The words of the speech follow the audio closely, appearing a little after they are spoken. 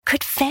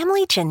Could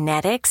family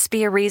genetics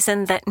be a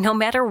reason that no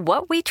matter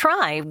what we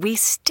try, we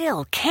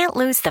still can't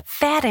lose the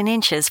fat and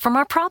inches from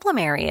our problem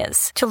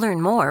areas? To learn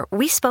more,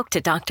 we spoke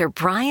to Dr.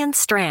 Brian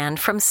Strand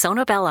from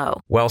Sonobello.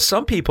 While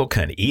some people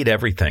can eat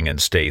everything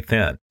and stay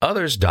thin,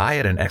 others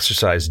diet and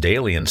exercise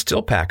daily and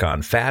still pack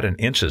on fat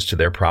and inches to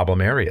their problem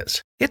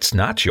areas. It's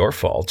not your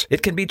fault.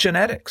 It can be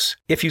genetics.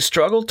 If you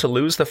struggle to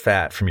lose the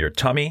fat from your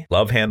tummy,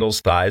 love handles,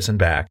 thighs, and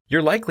back,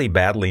 you're likely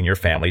battling your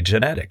family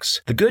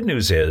genetics. The good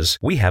news is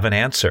we have an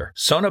answer.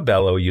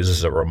 Sonobello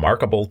uses a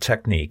remarkable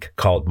technique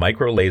called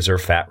micro-laser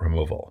fat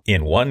removal.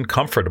 In one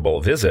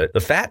comfortable visit,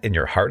 the fat in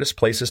your hardest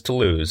places to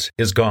lose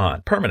is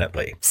gone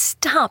permanently.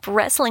 Stop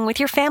wrestling with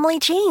your family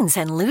genes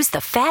and lose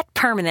the fat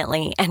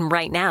permanently. And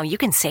right now, you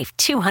can save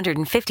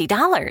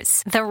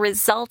 $250. The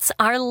results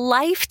are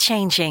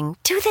life-changing.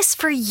 Do this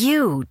for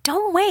you.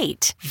 Don't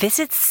wait.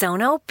 Visit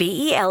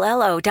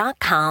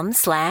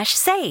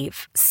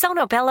sonobello.com/save.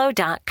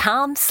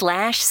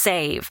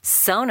 sonobello.com/save.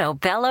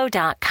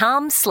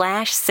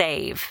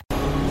 sonobello.com/save.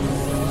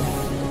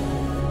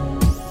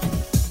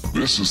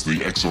 This is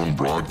the X-Zone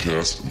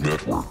Broadcast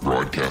Network,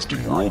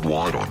 broadcasting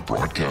worldwide on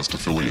broadcast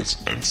affiliates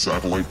and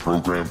satellite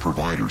program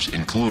providers,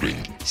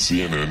 including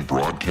CNN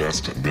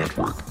Broadcast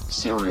Network,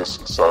 Sirius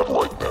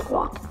Satellite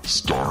Network,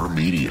 Star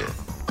Media,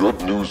 Good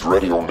News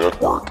Radio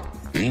Network,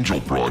 Angel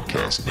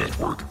Broadcast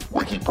Network,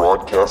 Wiki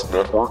Broadcast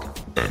Network,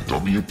 and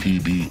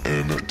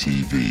WPBN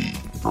TV.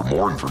 For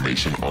more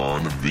information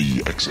on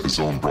the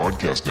X-Zone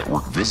Broadcast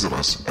Network, visit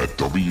us at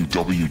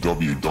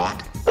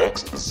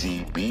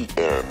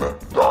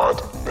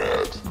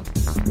www.xzbn.net.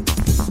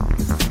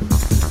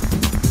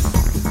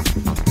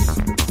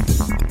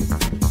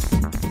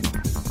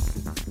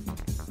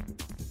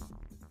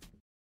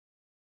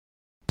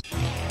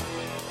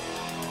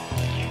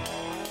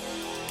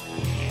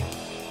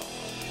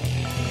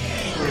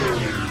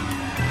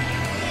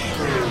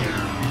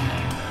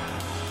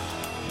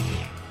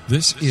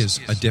 This is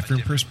A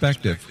Different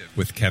Perspective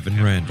with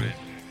Kevin Randle.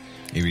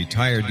 A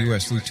retired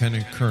U.S.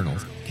 Lieutenant Colonel,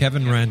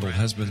 Kevin Randle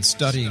has been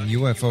studying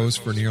UFOs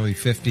for nearly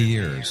 50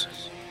 years.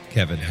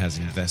 Kevin has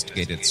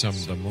investigated some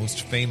of the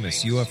most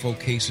famous UFO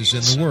cases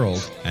in the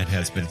world and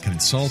has been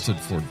consulted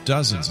for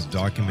dozens of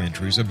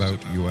documentaries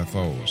about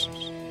UFOs.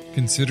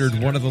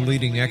 Considered one of the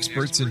leading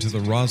experts into the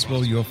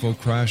Roswell UFO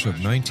crash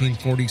of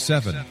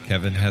 1947,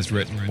 Kevin has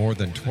written more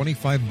than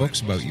 25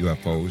 books about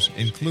UFOs,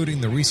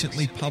 including the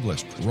recently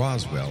published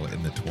Roswell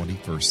in the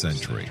 21st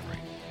Century.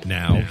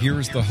 Now,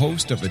 here's the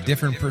host of A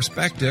Different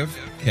Perspective,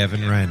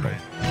 Kevin Randle.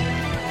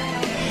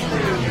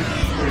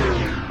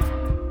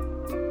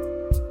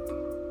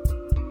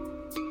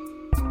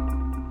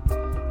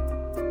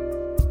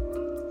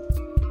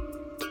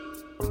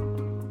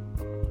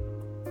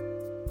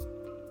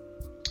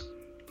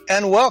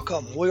 And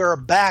welcome. We are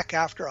back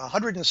after a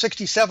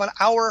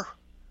 167-hour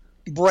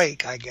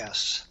break, I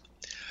guess.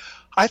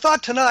 I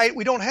thought tonight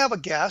we don't have a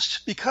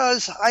guest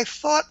because I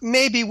thought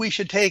maybe we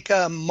should take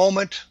a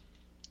moment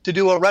to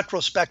do a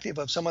retrospective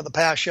of some of the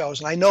past shows.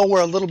 And I know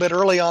we're a little bit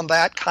early on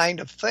that kind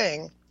of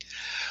thing,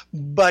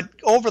 but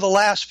over the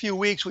last few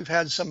weeks we've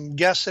had some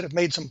guests that have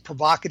made some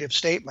provocative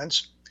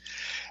statements.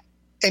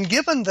 And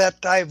given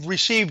that I've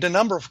received a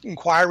number of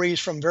inquiries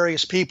from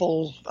various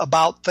people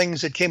about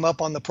things that came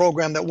up on the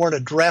program that weren't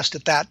addressed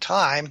at that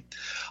time,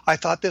 I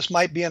thought this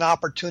might be an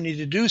opportunity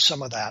to do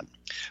some of that.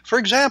 For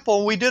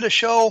example, we did a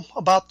show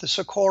about the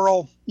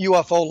Socorro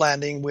UFO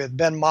landing with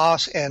Ben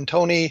Moss and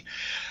Tony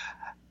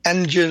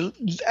Angelino.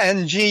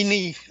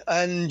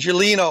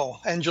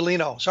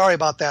 Sorry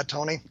about that,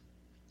 Tony.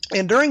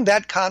 And during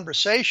that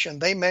conversation,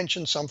 they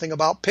mentioned something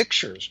about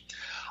pictures.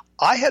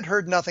 I had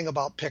heard nothing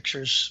about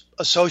pictures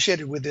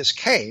associated with this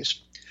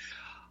case.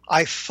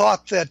 I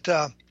thought that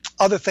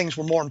other things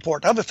were more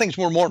important. Other things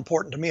were more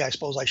important to me, I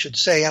suppose I should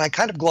say, and I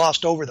kind of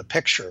glossed over the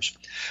pictures.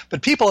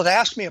 But people had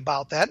asked me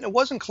about that, and it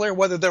wasn't clear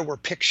whether there were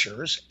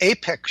pictures, a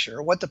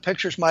picture, what the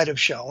pictures might have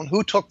shown,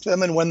 who took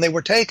them, and when they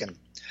were taken.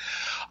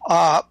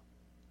 I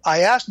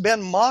asked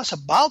Ben Moss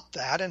about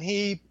that, and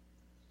he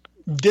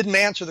didn't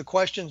answer the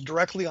questions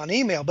directly on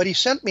email, but he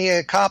sent me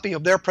a copy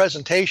of their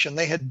presentation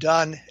they had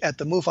done at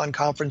the MUFON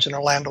conference in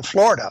Orlando,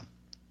 Florida.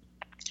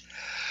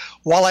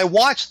 While I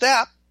watched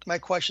that, my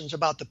questions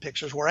about the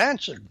pictures were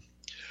answered.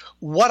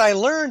 What I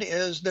learned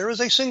is there is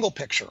a single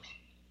picture.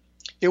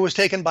 It was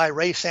taken by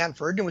Ray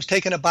Sanford. It was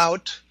taken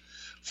about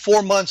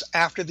 4 months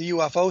after the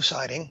UFO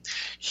sighting.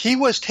 He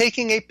was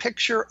taking a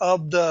picture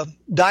of the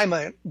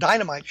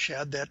dynamite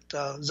shed that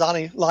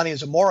Lonnie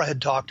Zamora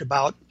had talked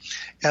about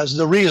as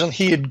the reason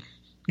he had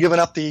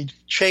given up the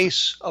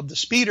chase of the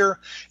speeder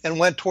and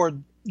went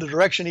toward the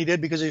direction he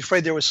did because he was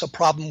afraid there was some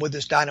problem with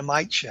this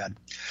dynamite shed.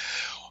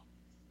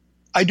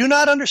 I do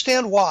not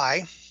understand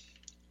why,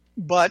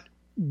 but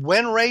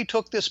when Ray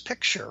took this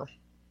picture,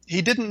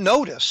 he didn't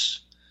notice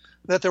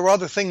that there were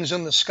other things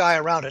in the sky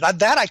around it.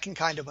 That I can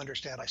kind of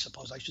understand, I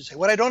suppose I should say.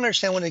 What I don't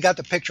understand, when he got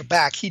the picture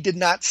back, he did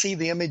not see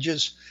the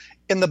images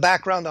in the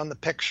background on the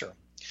picture.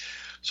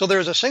 So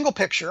there's a single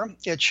picture.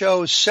 It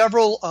shows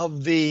several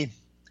of the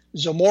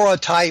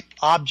Zamora-type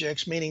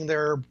objects, meaning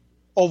they're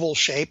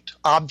oval-shaped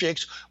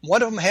objects.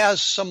 One of them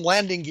has some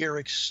landing gear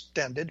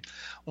extended.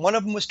 One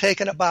of them was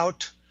taken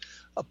about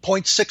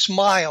 0.6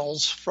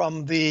 miles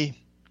from the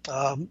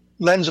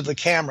lens of the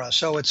camera,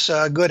 so it's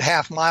a good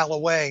half-mile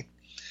away.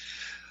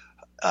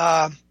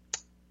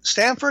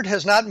 Stanford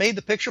has not made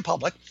the picture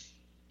public.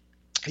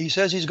 He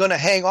says he's going to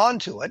hang on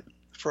to it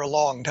for a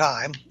long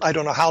time. I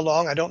don't know how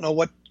long. I don't know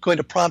what's going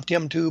to prompt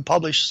him to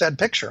publish said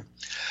picture.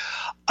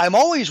 I'm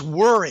always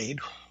worried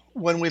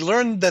when we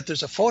learn that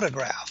there's a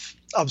photograph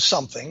of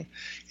something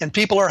and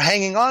people are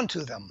hanging on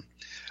to them.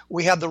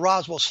 We had the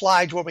Roswell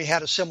slides where we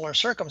had a similar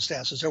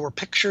circumstances. There were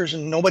pictures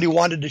and nobody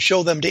wanted to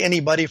show them to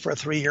anybody for a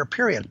 3-year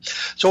period.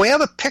 So we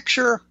have a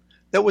picture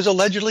that was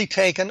allegedly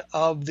taken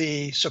of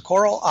the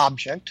Socorro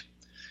object.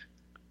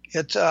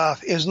 It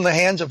is in the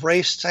hands of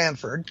Ray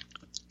Stanford,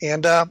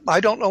 and I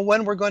don't know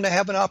when we're going to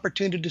have an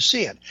opportunity to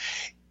see it.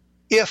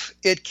 If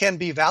it can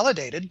be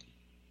validated,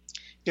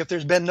 if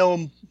there's been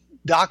no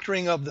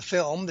doctoring of the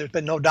film, there's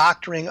been no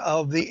doctoring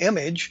of the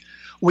image,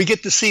 we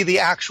get to see the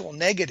actual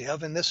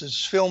negative, and this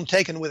is film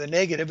taken with a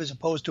negative as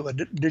opposed to a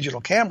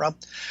digital camera.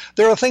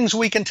 There are things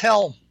we can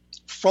tell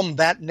from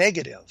that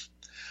negative.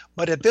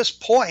 But at this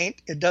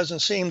point, it doesn't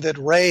seem that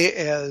Ray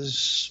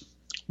is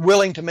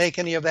willing to make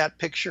any of that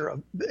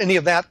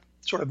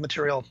sort of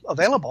material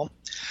available.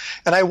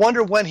 And I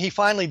wonder when he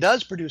finally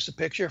does produce a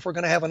picture, if we're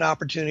going to have an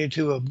opportunity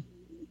to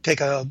take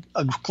a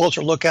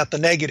closer look at the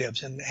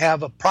negatives and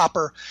have a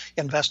proper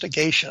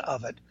investigation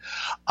of it.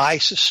 I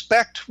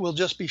suspect we'll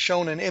just be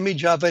shown an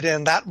image of it,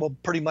 and that will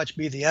pretty much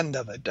be the end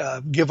of it,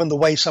 given the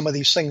way some of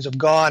these things have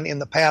gone in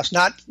the past,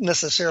 not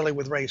necessarily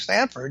with Ray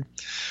Stanford,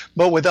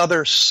 but with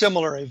other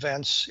similar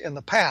events in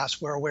the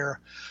past where we're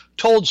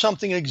told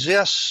something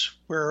exists,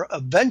 we're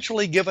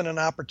eventually given an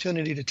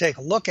opportunity to take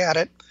a look at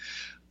it,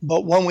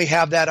 but when we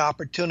have that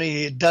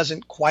opportunity, it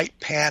doesn't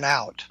quite pan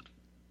out.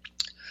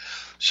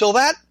 So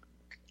that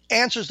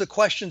answers the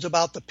questions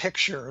about the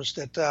pictures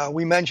that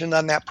we mentioned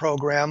on that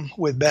program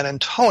with Ben and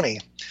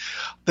Tony.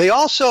 They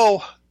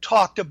also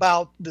talked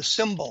about the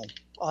symbol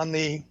on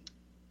the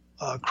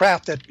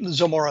craft that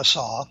Zamora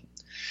saw,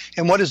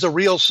 and what is the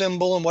real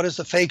symbol and what is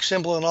the fake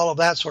symbol and all of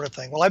that sort of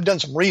thing. Well, I've done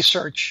some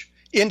research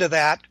into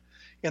that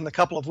in the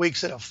couple of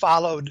weeks that have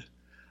followed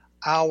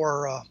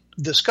our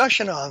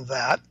discussion on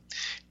that,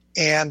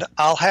 and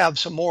I'll have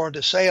some more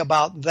to say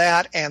about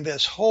that and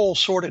this whole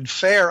sordid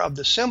fair of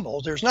the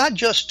symbols. There's not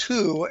just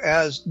two,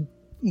 as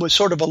was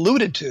sort of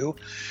alluded to,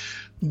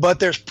 but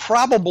there's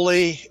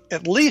probably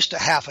at least a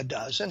half a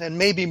dozen and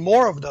maybe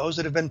more of those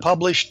that have been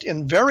published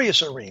in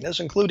various arenas,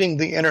 including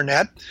the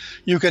internet.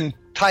 You can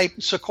type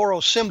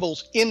Socorro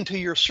symbols into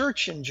your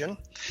search engine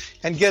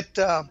and get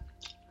a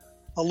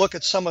look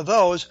at some of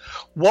those.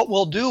 What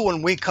we'll do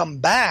when we come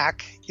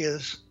back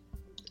is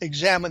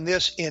examine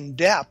this in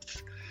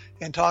depth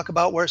and talk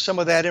about where some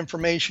of that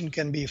information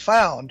can be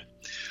found.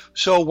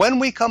 So when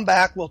we come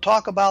back, we'll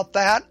talk about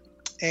that,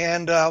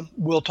 and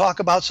we'll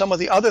talk about some of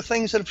the other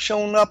things that have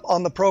shown up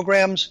on the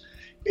programs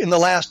in the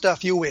last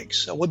few weeks.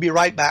 So we'll be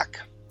right back.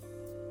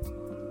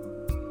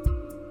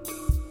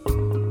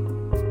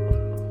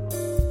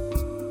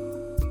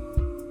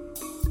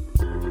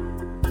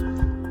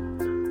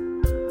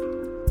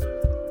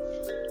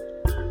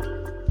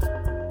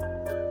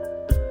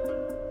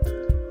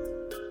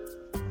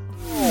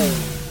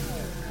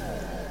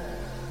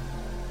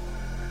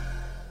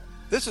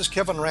 This is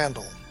Kevin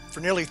Randle. For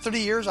nearly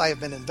 30 years, I have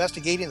been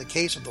investigating the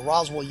case of the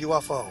Roswell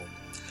UFO.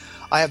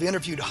 I have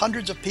interviewed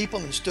hundreds of people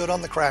and stood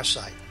on the crash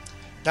site.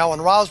 Now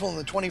in Roswell in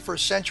the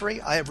 21st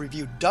century, I have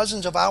reviewed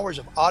dozens of hours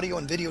of audio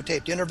and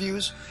videotaped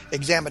interviews,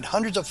 examined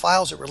hundreds of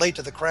files that relate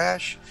to the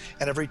crash,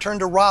 and have returned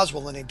to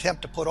Roswell in an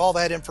attempt to put all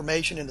that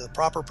information into the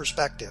proper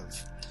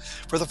perspective.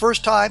 For the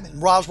first time in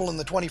Roswell in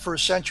the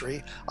 21st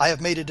century, I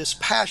have made a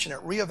dispassionate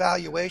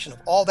reevaluation of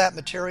all that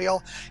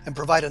material and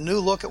provide a new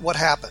look at what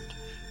happened.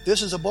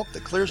 This is a book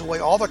that clears away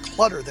all the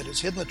clutter that has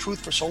hidden the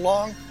truth for so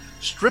long,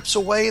 strips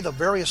away the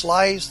various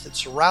lies that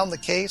surround the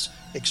case,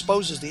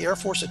 exposes the Air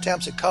Force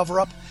attempts at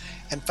cover-up,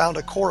 and found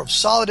a core of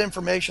solid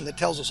information that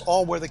tells us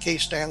all where the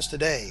case stands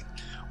today.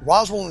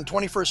 Roswell in the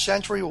 21st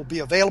century will be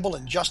available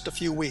in just a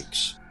few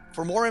weeks.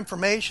 For more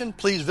information,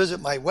 please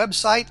visit my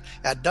website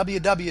at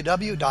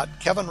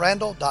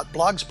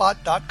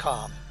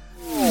www.kevinrandle.blogspot.com.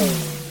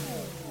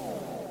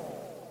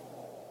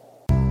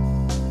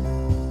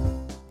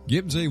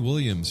 Gibbs A.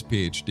 Williams,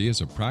 Ph.D.,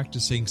 is a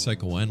practicing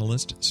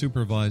psychoanalyst,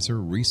 supervisor,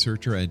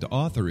 researcher, and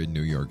author in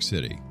New York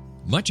City.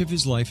 Much of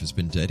his life has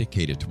been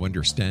dedicated to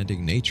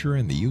understanding nature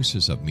and the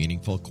uses of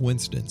meaningful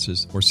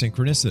coincidences or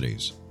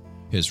synchronicities.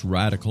 His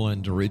radical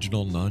and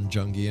original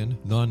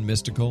non-Jungian,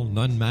 non-mystical,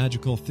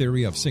 non-magical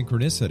theory of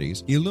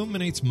synchronicities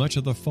illuminates much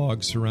of the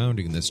fog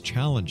surrounding this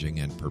challenging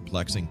and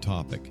perplexing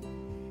topic.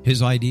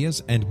 His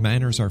ideas and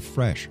manners are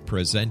fresh,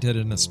 presented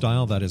in a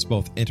style that is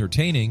both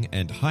entertaining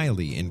and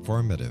highly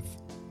informative.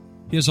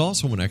 He is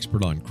also an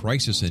expert on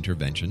crisis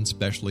intervention,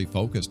 specially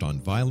focused on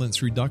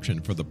violence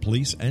reduction for the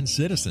police and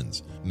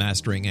citizens,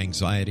 mastering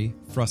anxiety,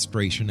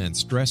 frustration, and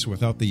stress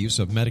without the use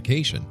of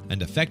medication,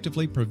 and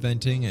effectively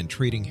preventing and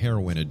treating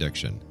heroin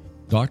addiction.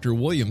 Dr.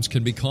 Williams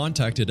can be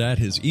contacted at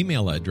his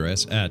email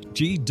address at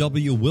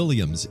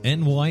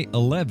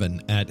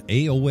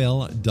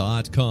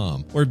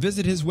gwwilliamsny11@aol.com or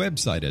visit his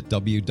website at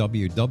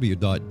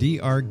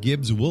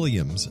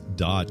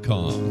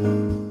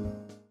www.drgibbswilliams.com.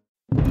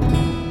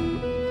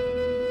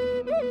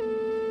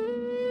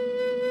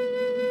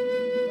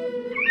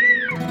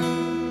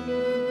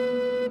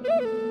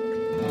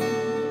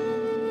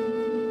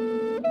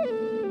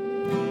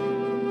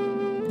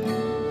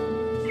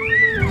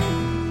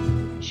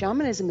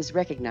 Shamanism is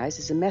recognized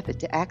as a method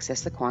to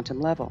access the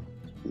quantum level.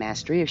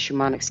 Mastery of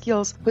shamanic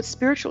skills puts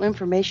spiritual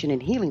information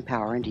and healing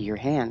power into your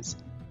hands.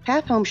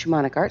 Path Home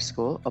Shamanic Art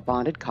School, a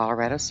bonded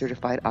Colorado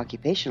certified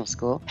occupational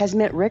school, has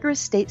met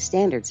rigorous state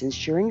standards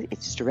ensuring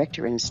its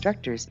director and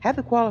instructors have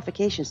the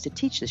qualifications to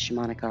teach the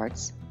shamanic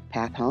arts.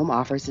 Path Home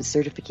offers its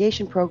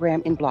certification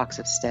program in blocks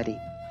of study.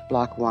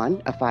 Block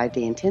 1, a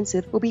 5-day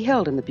intensive, will be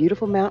held in the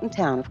beautiful mountain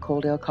town of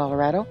Coaldale,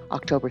 Colorado,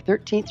 October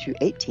 13th through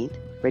 18th.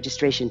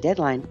 Registration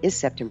deadline is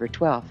September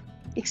 12th.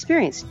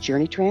 Experience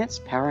journey trance,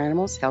 power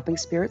animals, helping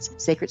spirits,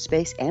 sacred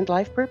space, and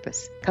life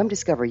purpose. Come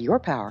discover your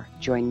power.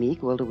 Join me,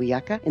 Gwilda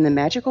Wiyaka, in the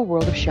magical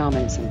world of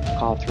shamanism.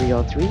 Call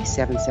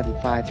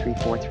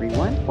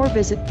 303-775-3431 or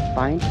visit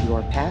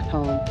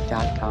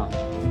findyourpathhome.com.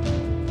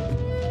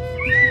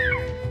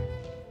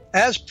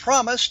 As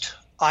promised,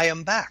 I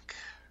am back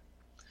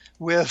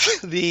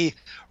with the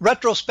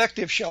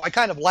retrospective show. I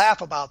kind of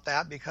laugh about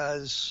that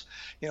because,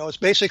 it's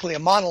basically a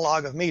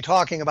monologue of me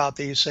talking about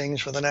these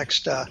things for the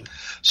next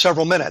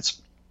several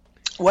minutes.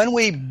 When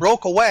we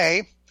broke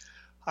away,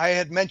 I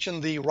had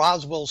mentioned the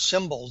Roswell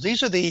symbols.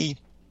 These are the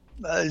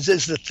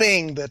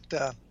thing that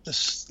the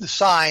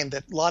sign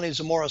that Lonnie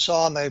Zamora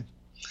saw on the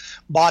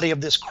body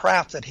of this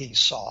craft that he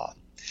saw.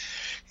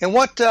 And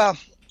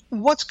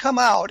what's come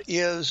out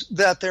is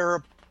that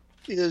there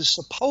is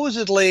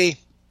supposedly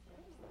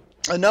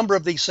a number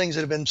of these things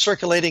that have been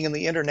circulating in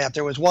the internet.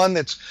 There was one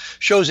that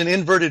shows an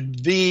inverted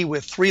V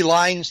with 3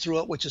 lines through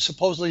it, which is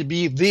supposedly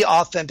be the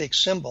authentic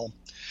symbol.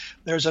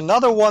 There's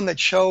another one that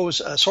shows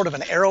a sort of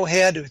an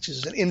arrowhead, which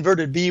is an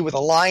inverted V with a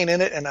line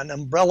in it and an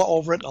umbrella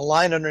over it and a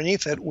line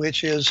underneath it,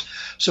 which is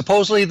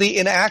supposedly the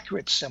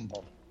inaccurate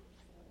symbol.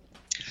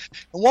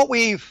 And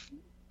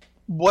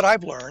what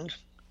I've learned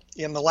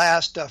in the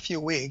last few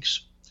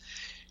weeks,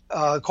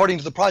 according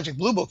to the Project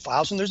Blue Book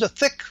files, and there's a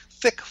thick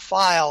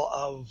file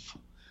of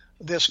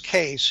this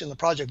case in the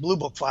Project Blue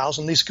Book files,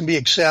 and these can be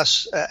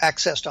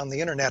accessed on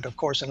the internet, of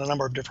course, in a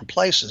number of different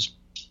places.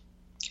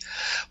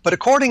 But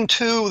according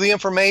to the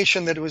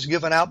information that was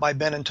given out by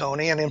Ben and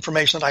Tony and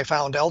information that I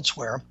found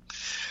elsewhere,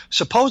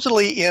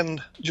 supposedly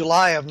in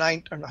April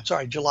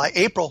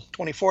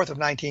 24th of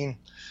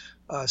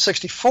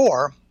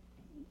 1964,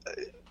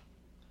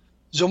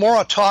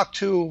 Zamora talked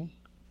to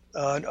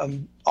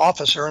an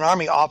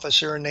Army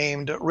officer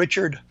named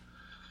Richard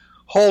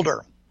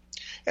Holder.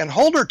 And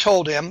Holder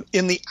told him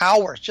in the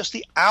hours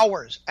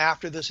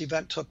after this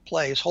event took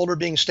place, Holder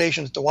being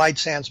stationed at the White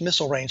Sands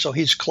Missile Range, so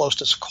he's close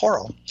to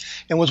Socorro,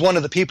 and was one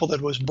of the people that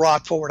was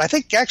brought forward. I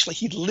think actually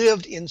he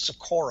lived in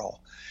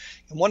Socorro.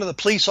 And one of the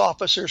police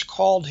officers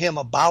called him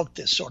about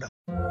this sort of.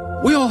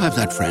 We all have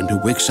that friend who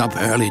wakes up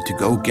early to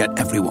go get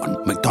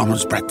everyone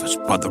McDonald's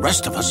breakfast, while the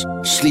rest of us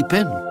sleep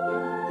in.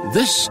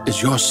 This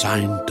is your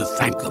sign to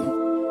thank them.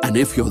 And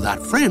if you're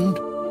that friend,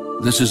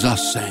 this is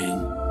us saying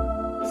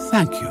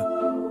thank you.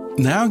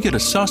 Now get a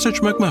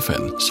sausage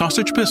McMuffin,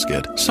 sausage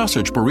biscuit,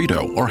 sausage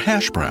burrito, or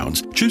hash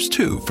browns. Choose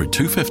 2 for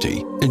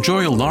 $2.50.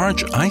 Enjoy a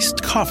large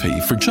iced coffee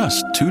for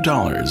just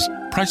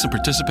 $2. Price and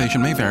participation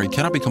may vary.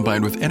 Cannot be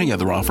combined with any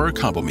other offer or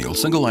combo meal.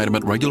 Single item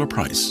at regular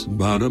price.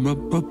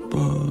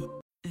 Ba-da-ba-ba-ba.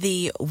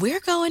 The We're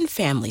Going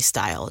Family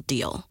Style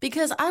deal.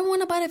 Because I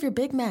want a bite of your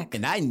Big Mac.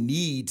 And I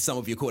need some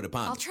of your Quarter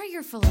Pounder. I'll try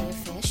your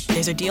Filet-O-Fish.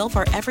 There's a deal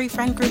for every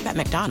friend group at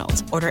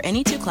McDonald's. Order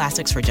any 2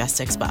 classics for just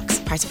 $6.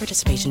 Price and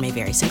participation may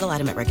vary. Single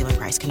item at regular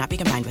price. Cannot be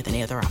combined with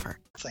any other offer.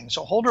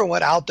 So Holder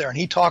went out there and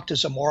he talked to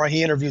Zamora.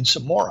 He interviewed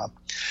Zamora.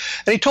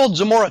 And he told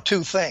Zamora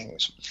 2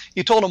 things.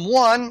 He told him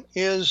one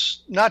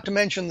is not to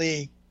mention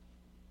the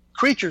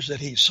creatures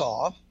that he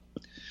saw,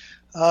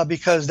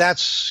 because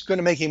that's going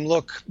to make him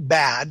look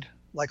bad,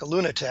 like a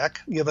lunatic,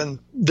 given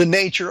the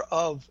nature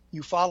of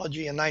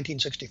ufology in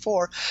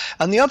 1964.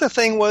 And the other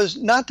thing was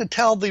not to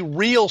tell the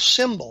real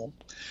symbol,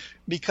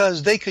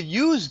 because they could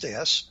use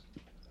this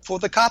for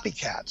the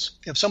copycats.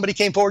 If somebody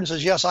came forward and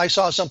says, yes, I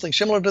saw something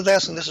similar to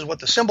this, and this is what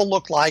the symbol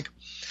looked like,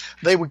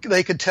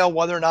 they could tell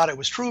whether or not it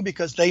was true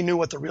because they knew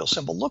what the real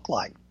symbol looked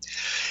like.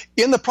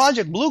 In the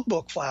Project Blue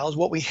Book files,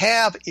 what we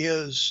have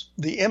is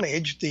the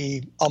image,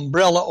 the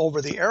umbrella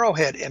over the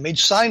arrowhead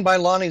image, signed by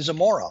Lonnie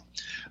Zamora.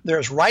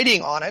 There's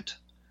writing on it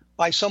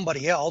by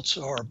somebody else,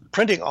 or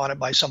printing on it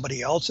by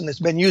somebody else, and it's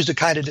been used to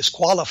kind of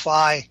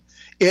disqualify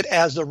it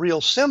as the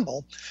real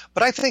symbol.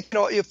 But I think,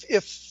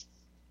 if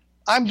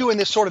I'm doing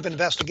this sort of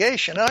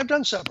investigation, and I've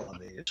done several of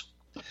these,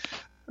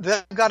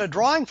 that I've got a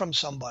drawing from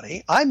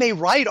somebody, I may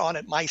write on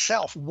it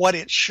myself what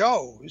it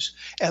shows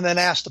and then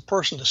ask the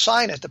person to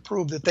sign it to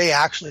prove that they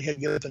actually had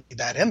given me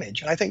that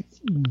image. And I think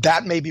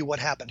that may be what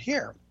happened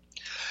here.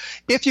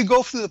 If you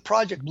go through the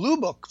Project Blue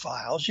Book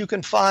files, you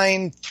can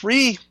find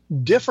 3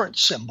 different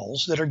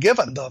symbols that are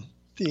given.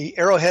 The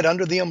arrowhead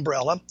under the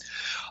umbrella.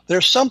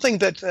 There's something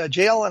that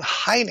J. Allen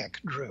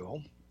Hynek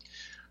drew.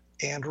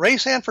 And Ray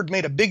Sanford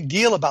made a big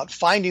deal about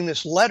finding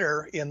this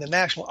letter in the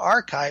National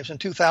Archives in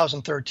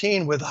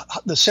 2013 with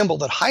the symbol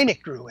that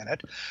Hynek drew in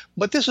it.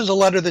 But this is a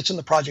letter that's in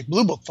the Project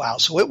Blue Book file,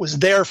 so it was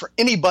there for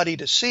anybody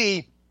to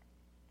see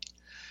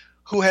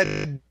who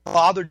had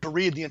bothered to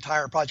read the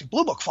entire Project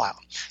Blue Book file.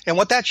 And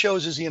what that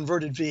shows is the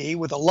inverted V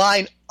with a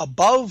line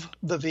above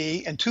the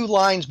V and 2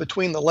 lines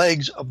between the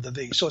legs of the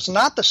V. So it's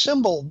not the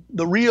symbol,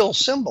 the real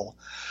symbol,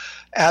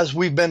 as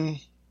we've been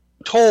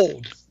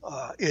told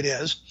it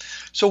is.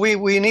 So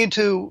we need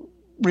to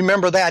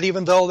remember that,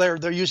 even though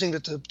they're using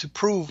it to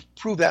prove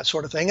that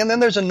sort of thing. And then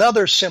there's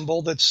another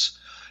symbol that's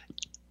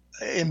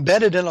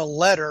embedded in a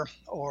letter,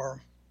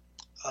 or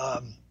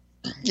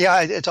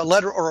it's a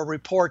letter or a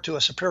report to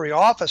a superior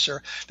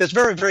officer that's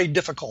very, very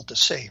difficult to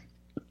see.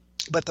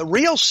 But the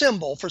real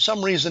symbol, for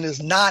some reason,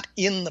 is not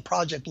in the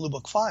Project Blue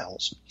Book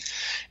files.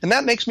 And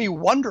that makes me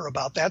wonder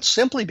about that,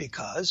 simply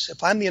because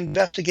if I'm the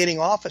investigating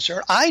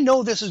officer, I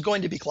know this is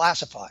going to be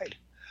classified.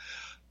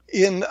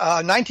 In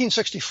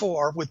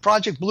 1964, with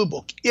Project Blue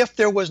Book, if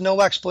there was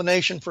no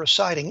explanation for a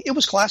sighting, it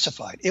was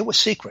classified. It was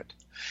secret.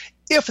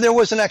 If there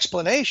was an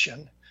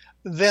explanation,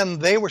 then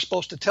they were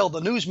supposed to tell the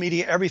news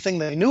media everything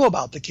they knew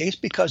about the case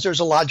because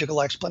there's a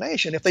logical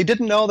explanation. If they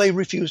didn't know, they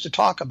refused to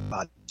talk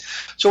about it.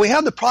 So we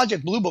have the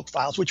Project Blue Book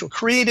files, which were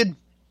created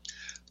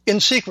in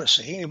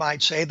secrecy, you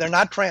might say. They're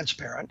not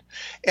transparent.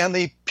 And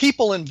the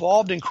people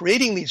involved in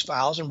creating these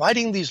files and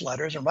writing these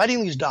letters and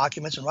writing these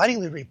documents and writing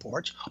these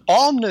reports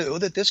all knew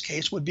that this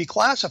case would be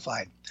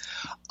classified.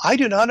 I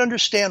do not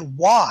understand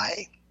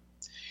why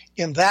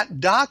in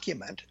that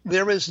document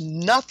there is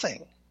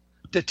nothing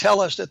to tell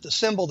us that the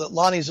symbol that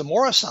Lonnie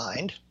Zamora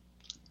signed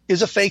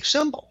is a fake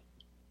symbol.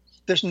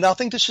 There's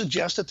nothing to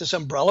suggest that this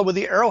umbrella with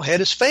the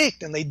arrowhead is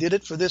faked, and they did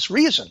it for this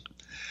reason.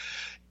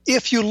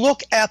 If you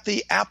look at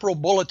the APRO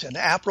bulletin,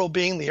 APRO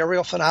being the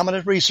Aerial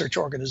Phenomena Research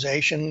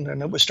Organization,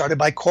 and it was started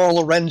by Cora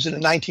Lorenzen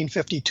in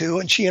 1952,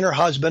 and she and her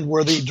husband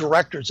were the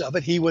directors of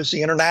it. He was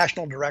the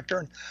international director,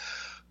 and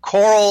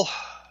Coral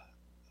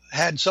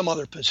had some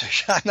other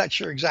position. I'm not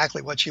sure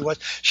exactly what she was.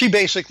 She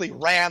basically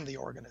ran the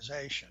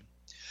organization.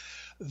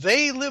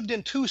 They lived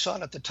in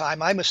Tucson at the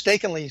time. I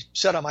mistakenly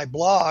said on my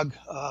blog,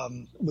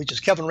 which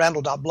is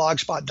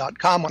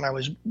kevinrandle.blogspot.com, when I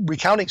was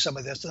recounting some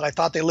of this, that I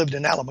thought they lived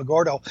in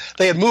Alamogordo.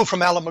 They had moved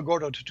from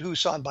Alamogordo to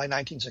Tucson by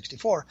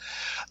 1964.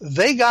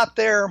 They got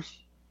there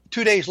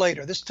 2 days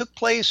later. The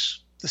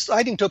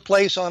sighting took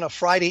place on a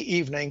Friday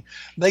evening.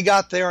 They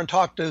got there and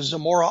talked to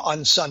Zamora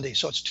on Sunday.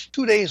 So it's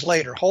 2 days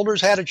later.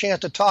 Holders had a chance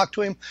to talk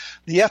to him.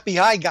 The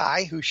FBI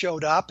guy who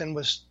showed up and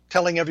was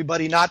telling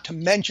everybody not to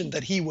mention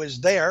that he was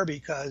there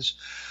because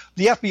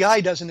the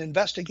FBI doesn't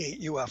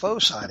investigate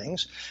UFO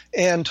sightings,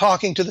 and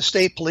talking to the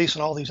state police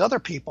and all these other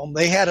people,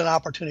 they had an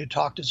opportunity to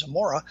talk to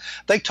Zamora.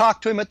 They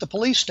talked to him at the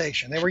police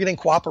station. They were getting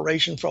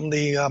cooperation from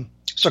the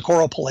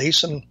Socorro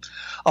police, and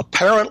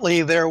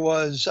apparently there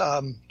was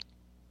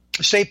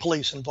state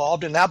police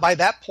involved. And now by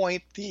that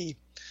point, the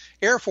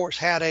Air Force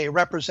had a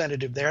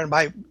representative there, and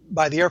by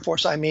the Air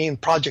Force I mean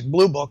Project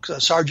Blue Book,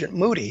 Sergeant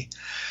Moody.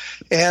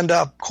 And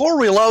Cole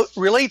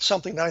relates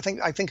something that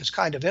I think is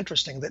kind of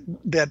interesting,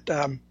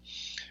 that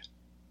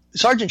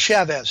Sergeant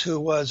Chavez, who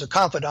was a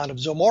confidant of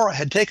Zamora,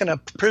 had taken a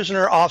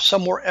prisoner off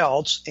somewhere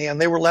else, and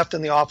they were left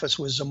in the office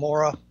with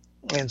Zamora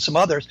and some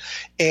others.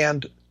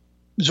 And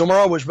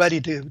Zamora was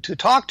ready to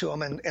talk to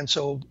him, and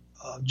so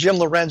Jim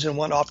Lorenzen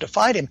went off to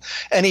find him.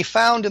 And he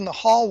found in the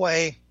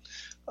hallway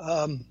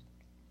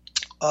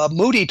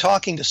Moody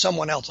talking to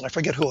someone else, and I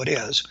forget who it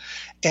is.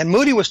 And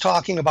Moody was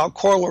talking about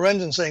Cora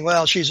Lorenzen, saying,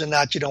 well, she's a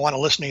nut. You don't want to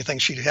listen to anything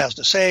she has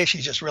to say.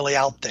 She's just really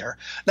out there.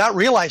 Not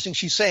realizing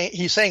he's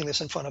saying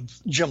this in front of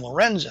Jim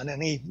Lorenzen,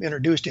 and he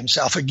introduced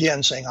himself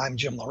again, saying, I'm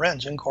Jim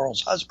Lorenzen,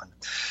 Coral's husband.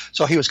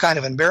 So he was kind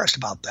of embarrassed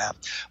about that.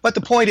 But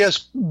the point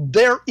is,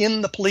 they're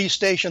in the police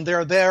station.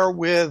 They're there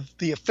with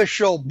the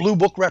official Blue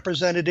Book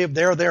representative.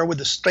 They're there with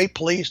the state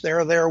police.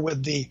 They're there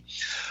with the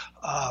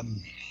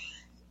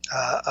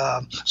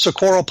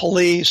Socorro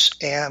police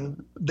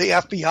and the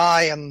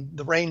FBI and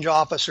the range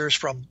officers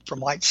from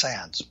White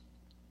Sands.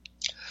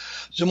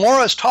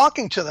 Zamora is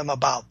talking to them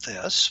about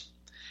this,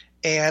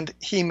 and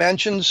he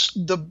mentions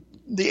the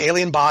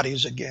alien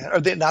bodies again, or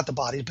not the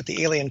bodies, but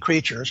the alien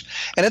creatures.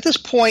 And at this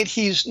point,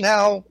 he's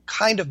now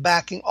kind of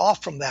backing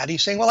off from that.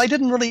 He's saying, well, I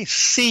didn't really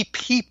see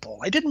people.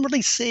 I didn't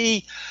really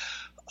see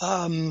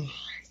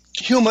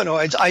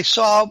humanoids. I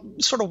saw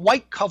sort of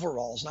white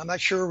coveralls, and I'm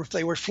not sure if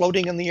they were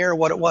floating in the air or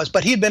what it was,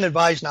 but he'd been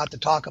advised not to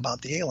talk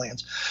about the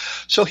aliens.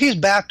 So he's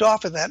backed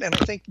off of that, and I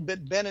think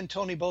Ben and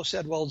Tony both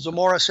said, well,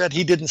 Zamora said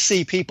he didn't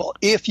see people.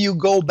 If you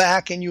go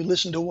back and you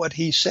listen to what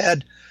he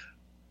said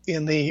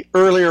in the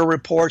earlier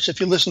reports, if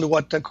you listen to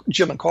what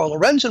Jim and Carl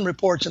Lorenzen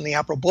reports in the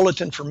APRO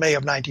Bulletin for May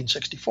of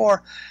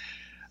 1964,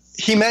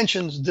 he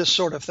mentions this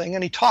sort of thing,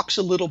 and he talks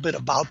a little bit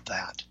about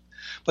that.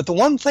 But the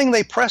one thing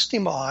they pressed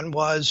him on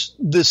was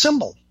the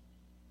symbol.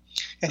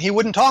 And he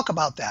wouldn't talk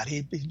about that.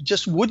 He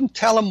just wouldn't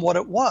tell him what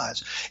it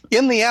was.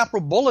 In the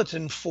APRA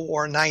Bulletin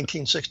for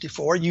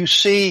 1964, you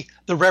see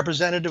the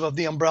representative of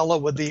the umbrella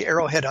with the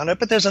arrowhead on it,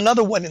 but there's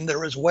another one in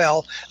there as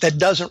well that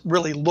doesn't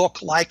really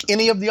look like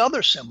any of the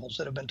other symbols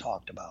that have been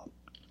talked about.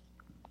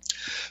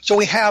 So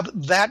we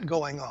have that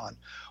going on.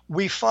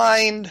 We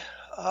find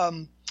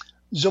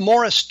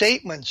Zamora's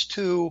statements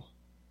to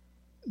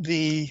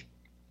the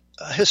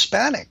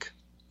Hispanic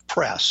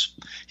press.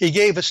 He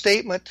gave a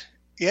statement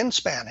in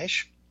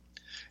Spanish,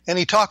 and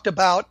he talked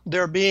about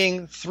there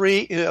being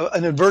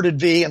an inverted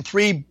V and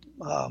three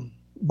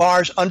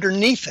bars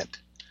underneath it.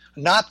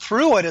 Not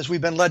through it, as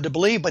we've been led to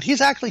believe, but he's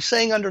actually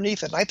saying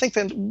underneath it. And I think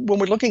that when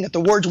we're looking at the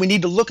words, we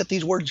need to look at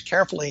these words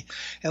carefully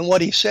and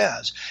what he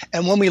says.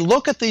 And when we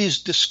look at these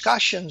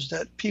discussions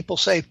that people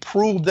say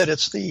prove that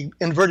it's the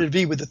inverted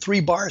V with the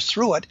three bars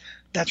through it,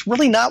 that's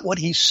really not what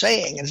he's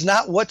saying. It's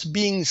not what's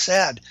being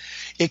said.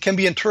 It can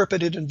be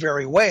interpreted in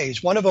various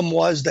ways. One of them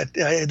was that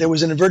there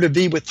was an inverted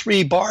V with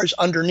three bars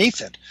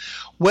underneath it.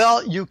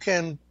 Well, you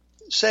can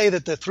say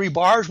that the three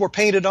bars were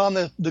painted on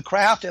the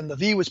craft and the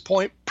V was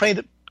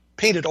painted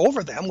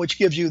over them, which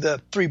gives you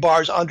the three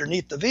bars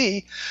underneath the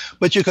V.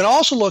 But you can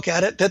also look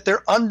at it that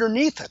they're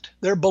underneath it.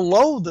 They're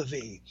below the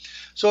V.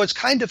 So it's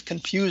kind of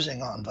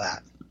confusing on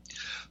that.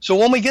 So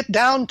when we get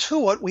down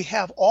to it, we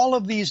have all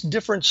of these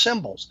different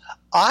symbols.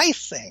 I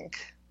think,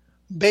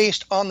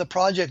 based on the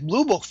Project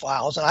Blue Book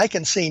files, and I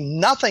can see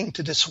nothing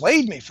to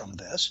dissuade me from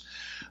this,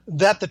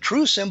 that the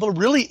true symbol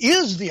really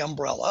is the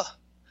umbrella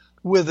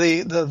with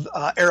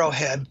the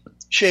arrowhead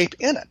shape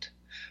in it,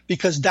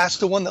 because that's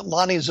the one that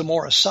Lonnie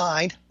Zamora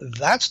signed.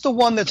 That's the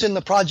one that's in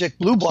the Project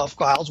Blue Book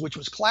files, which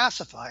was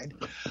classified.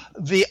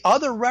 The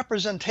other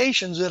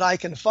representations that I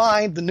can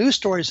find, the news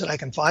stories that I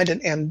can find,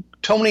 and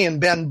Tony and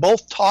Ben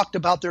both talked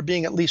about there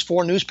being at least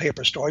 4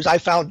 newspaper stories. I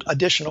found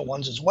additional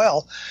ones as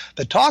well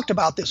that talked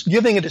about this,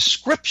 giving a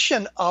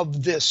description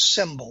of this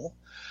symbol,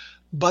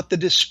 but the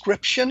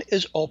description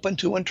is open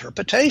to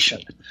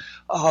interpretation.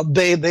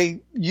 They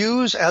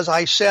use, as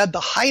I said,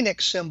 the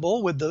Hynek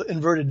symbol with the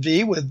inverted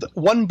V with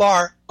 1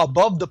 bar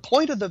above the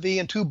point of the V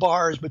and 2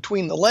 bars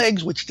between the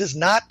legs, which does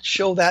not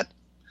show that,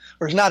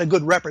 or is not a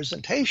good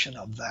representation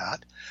of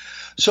that.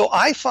 So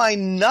I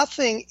find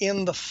nothing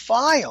in the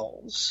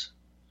files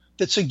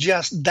that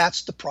suggests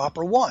that's the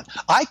proper one.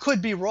 I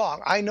could be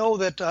wrong. I know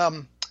that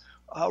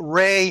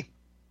Ray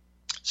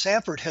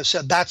Sanford has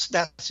said that's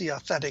the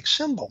authentic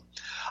symbol.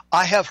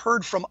 I have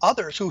heard from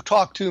others who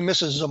talked to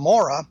Mrs.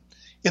 Zamora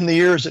in the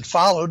years that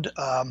followed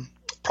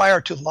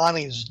prior to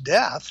Lonnie's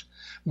death,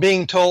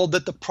 being told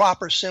that the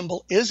proper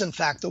symbol is in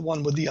fact the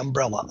one with the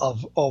umbrella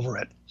over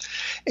it.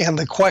 And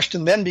the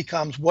question then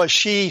becomes, was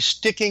she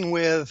sticking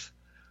with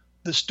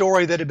the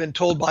story that had been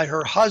told by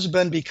her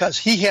husband because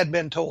he had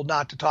been told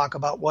not to talk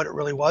about what it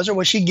really was, or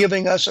was she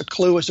giving us a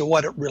clue as to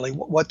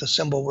what the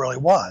symbol really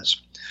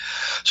was?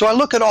 So I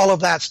look at all of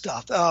that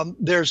stuff.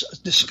 There's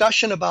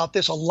discussion about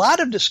this, a lot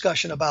of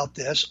discussion about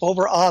this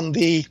over on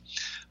the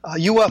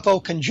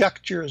UFO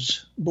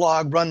Conjectures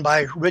blog run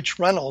by Rich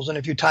Reynolds. And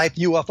if you type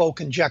UFO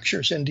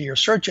Conjectures into your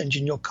search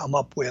engine, you'll come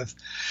up with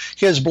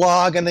his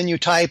blog. And then you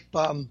type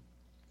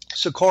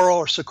Socorro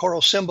or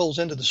Socorro symbols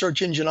into the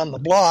search engine on the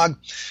blog,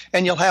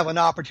 and you'll have an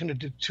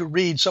opportunity to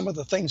read some of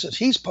the things that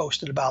he's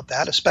posted about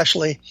that,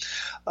 especially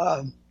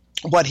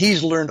what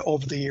he's learned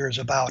over the years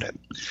about it.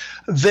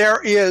 There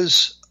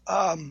is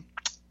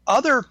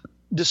other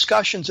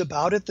discussions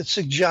about it that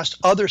suggest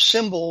other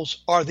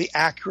symbols are the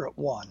accurate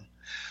one.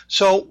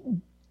 So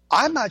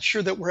I'm not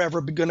sure that we're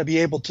ever going to be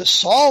able to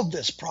solve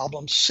this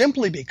problem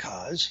simply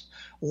because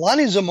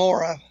Lonnie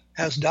Zamora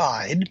has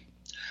died.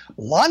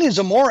 Lonnie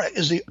Zamora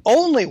is the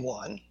only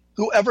one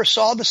who ever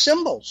saw the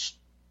symbols.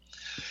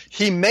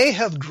 He may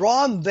have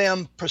drawn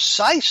them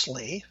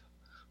precisely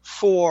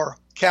for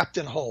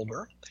Captain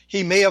Holder.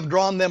 He may have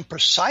drawn them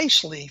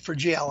precisely for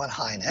J. Allen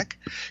Hynek.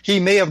 He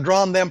may have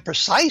drawn them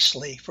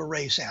precisely for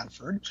Ray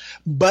Sanford.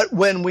 But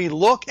when we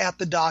look at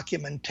the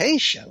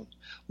documentation,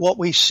 what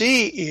we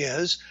see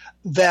is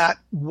that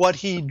what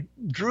he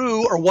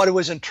drew or what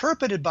was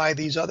interpreted by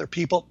these other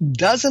people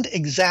doesn't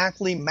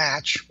exactly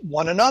match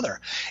one another.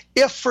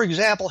 If, for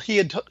example, he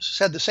had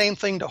said the same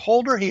thing to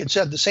Holder, he had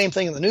said the same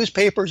thing in the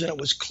newspapers, and it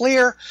was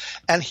clear,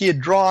 and he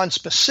had drawn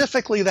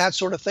specifically that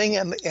sort of thing,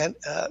 and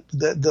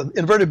the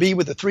inverted B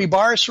with the 3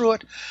 bars through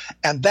it,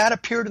 and that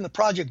appeared in the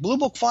Project Blue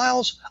Book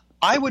files,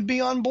 I would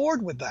be on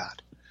board with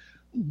that.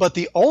 But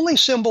the only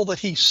symbol that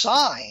he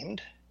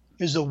signed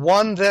is the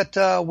one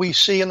that we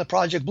see in the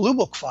Project Blue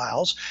Book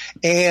files.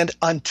 And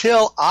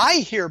until I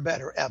hear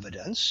better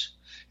evidence,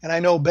 and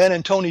I know Ben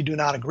and Tony do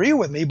not agree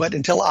with me, but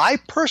until I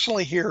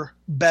personally hear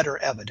better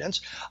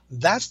evidence,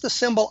 that's the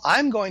symbol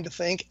I'm going to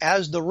think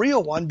as the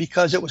real one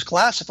because it was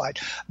classified.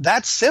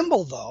 That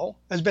symbol, though,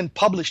 has been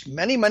published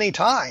many, many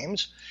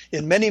times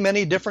in many,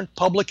 many different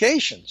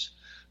publications.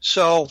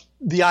 So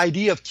the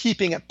idea of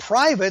keeping it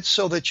private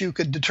so that you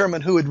could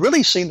determine who had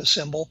really seen the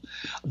symbol,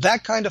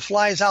 that kind of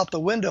flies out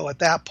the window at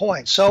that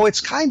point. So it's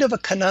kind of a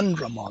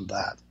conundrum on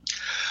that.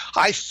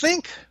 I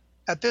think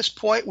at this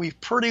point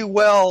we've pretty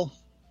well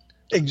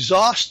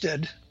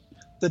exhausted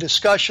the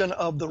discussion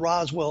of the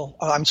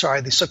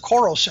the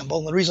Socorro symbol.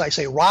 And the reason I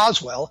say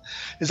Roswell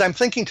is I'm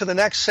thinking to the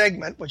next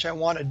segment, which I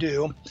want to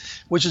do,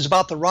 which is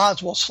about the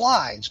Roswell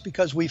slides,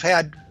 because we've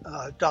had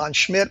Don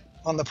Schmidt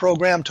on the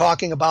program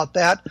talking about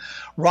that.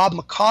 Rob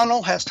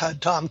McConnell has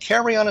had Tom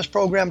Carey on his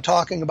program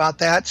talking about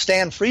that.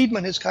 Stan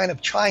Friedman has kind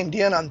of chimed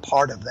in on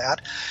part of that.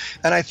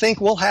 And I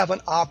think we'll have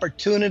an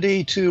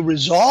opportunity to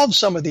resolve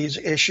some of these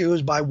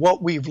issues by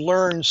what we've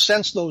learned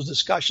since those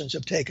discussions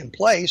have taken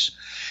place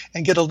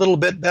and get a little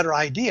bit better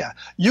idea.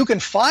 You can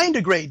find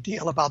a great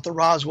deal about the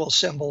Roswell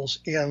symbols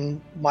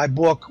in my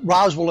book,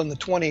 Roswell in the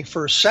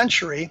 21st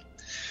Century,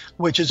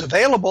 which is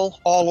available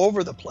all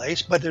over the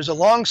place, but there's a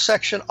long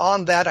section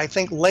on that I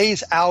think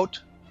lays out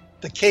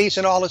the case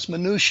in all its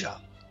minutia.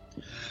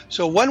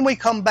 So when we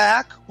come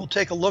back, we'll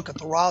take a look at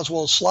the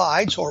Roswell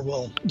slides, or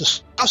we'll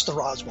discuss the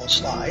Roswell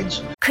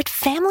slides. Could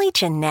family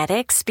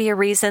genetics be a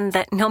reason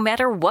that no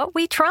matter what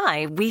we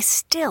try, we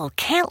still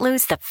can't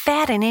lose the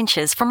fat and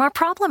inches from our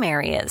problem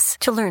areas?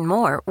 To learn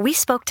more, we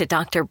spoke to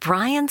Dr.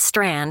 Brian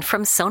Strand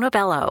from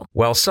Sonobello.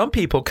 While some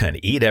people can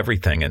eat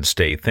everything and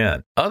stay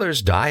thin,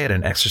 others diet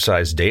and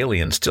exercise daily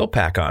and still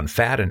pack on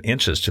fat and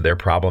inches to their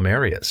problem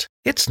areas.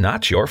 It's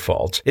not your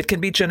fault. It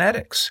can be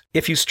genetics.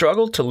 If you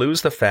struggle to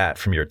lose the fat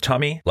from your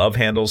tummy, love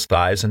handles,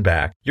 thighs, and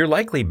back, you're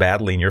likely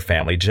battling your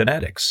family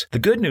genetics. The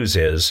good news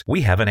is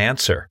we have an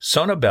answer.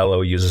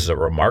 Sonobello uses a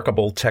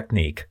remarkable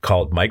technique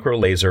called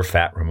micro-laser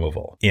fat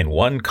removal. In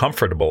one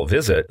comfortable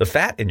visit, the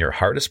fat in your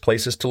hardest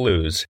places to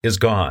lose is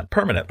gone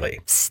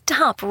permanently.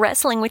 Stop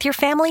wrestling with your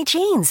family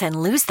genes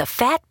and lose the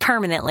fat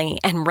permanently.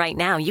 And right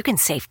now, you can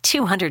save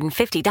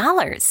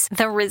 $250.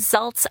 The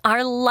results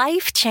are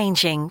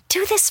life-changing.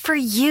 Do this for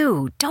you.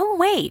 Don't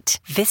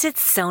wait. Visit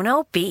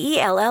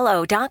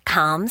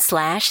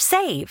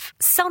sonobello.com/save.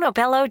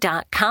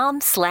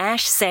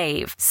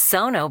 sonobello.com/save.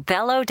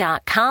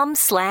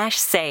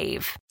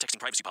 sonobello.com/save. Texting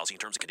privacy policy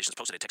and terms and conditions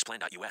posted at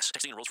textplan.us.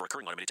 Texting enrolls for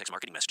recurring automated text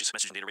marketing messages.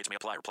 Message and data rates may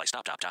apply. Reply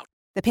stop to opt out.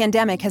 The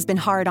pandemic has been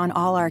hard on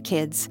all our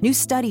kids. New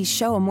studies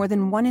show more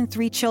than 1 in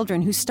 3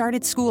 children who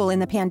started school in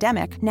the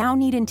pandemic now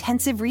need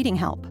intensive reading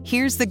help.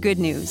 Here's the good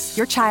news.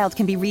 Your child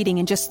can be reading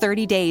in just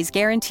 30 days,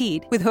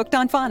 guaranteed, with Hooked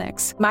on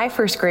Phonics. My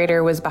first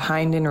grader was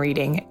behind in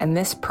reading, and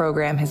this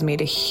program has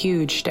made a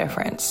huge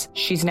difference.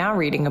 She's now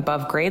reading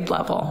above grade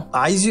level.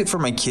 I use it for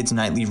my kids'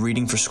 nightly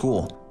reading for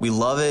school. We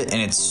love it,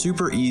 and it's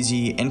super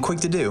easy and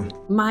quick to do.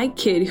 My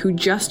kid, who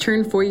just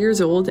turned 4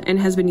 years old and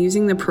has been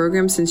using the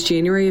program since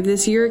January of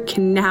this year,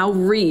 can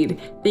now read.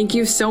 Thank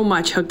you so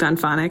much, Hooked on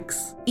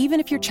Phonics. Even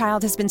if your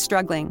child has been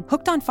struggling,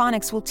 Hooked on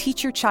Phonics will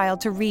teach your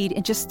child to read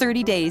in just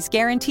 30 days,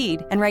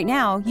 guaranteed. And right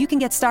now, you can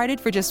get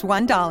started for just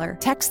 $1.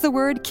 Text the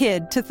word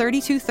KID to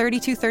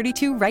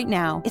 323232 right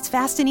now. It's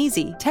fast and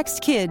easy.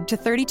 Text KID to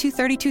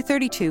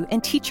 323232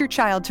 and teach your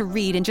child to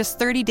read in just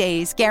 30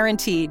 days,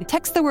 guaranteed.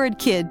 Text the word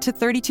KID to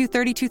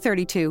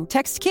 323232.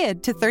 Text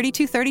KID to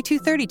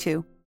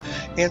 323232.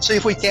 And see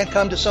if we can't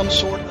come to some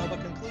sort of a conclusion.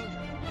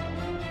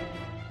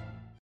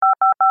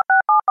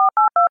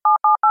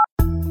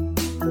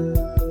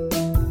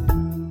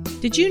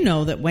 Did you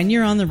know that when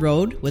you're on the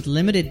road with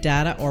limited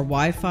data or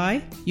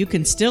Wi-Fi, you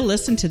can still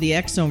listen to the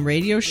X-Zone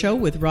Radio Show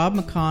with Rob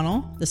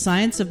McConnell, The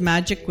Science of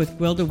Magic with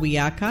Gwilda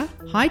Wiyaka,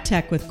 High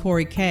Tech with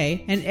Corey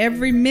Kay, and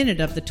every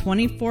minute of the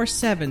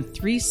 24/7,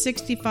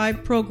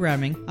 365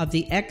 programming of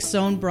the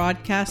X-Zone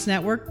Broadcast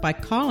Network by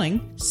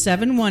calling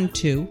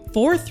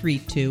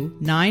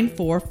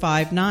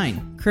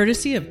 712-432-9459,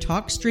 courtesy of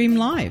TalkStream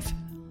Live.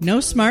 No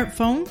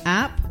smartphone,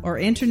 app, or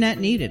internet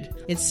needed.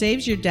 It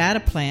saves your data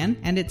plan,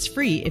 and it's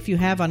free if you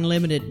have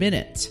unlimited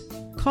minutes.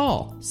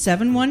 Call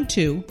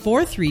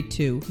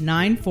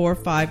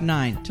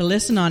 712-432-9459 to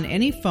listen on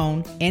any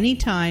phone,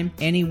 anytime,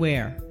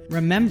 anywhere.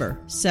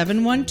 Remember,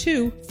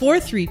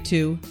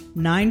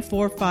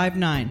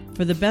 712-432-9459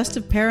 for the best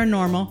of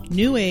paranormal,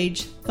 new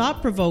age,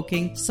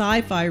 thought-provoking,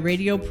 sci-fi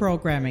radio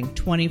programming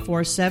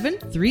 24/7,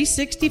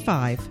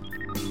 365.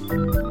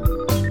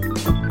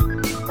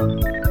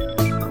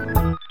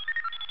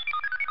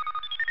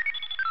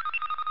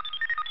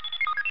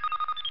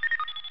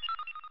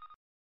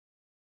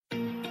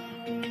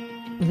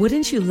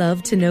 Wouldn't you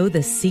love to know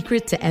the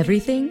secret to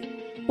everything?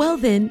 Well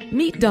then,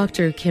 meet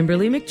Dr.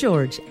 Kimberly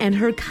McGeorge and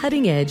her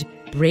cutting-edge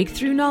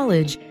breakthrough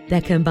knowledge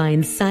that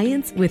combines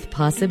science with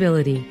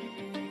possibility.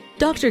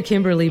 Dr.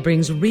 Kimberly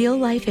brings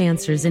real-life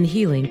answers and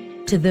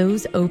healing to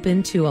those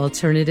open to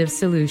alternative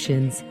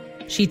solutions.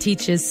 She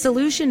teaches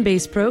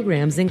solution-based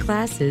programs and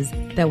classes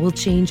that will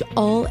change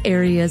all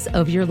areas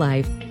of your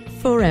life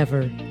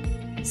forever.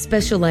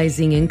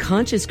 Specializing in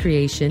conscious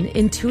creation,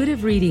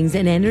 intuitive readings,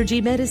 and energy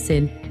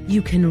medicine, you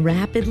can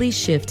rapidly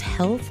shift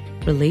health,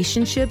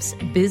 relationships,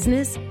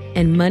 business,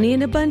 and money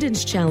and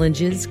abundance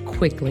challenges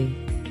quickly.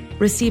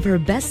 Receive her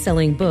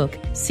best-selling book,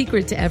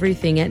 Secret to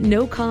Everything, at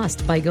no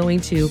cost by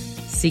going to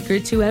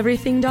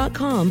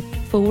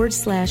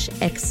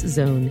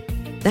secrettoeverything.com/X-Zone.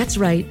 That's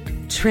right,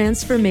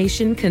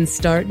 transformation can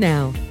start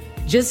now.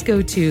 Just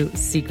go to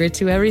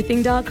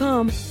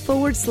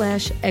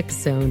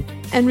secrettoeverything.com/X-Zone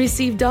and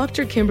receive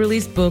Dr.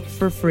 Kimberly's book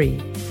for free.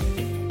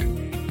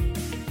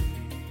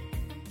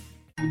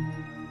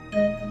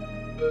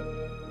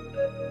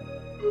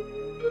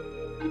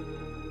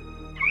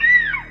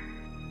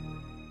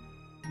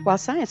 While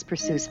science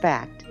pursues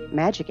fact,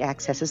 magic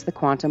accesses the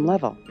quantum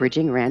level,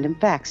 bridging random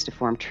facts to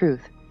form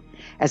truth.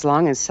 As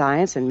long as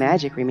science and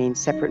magic remain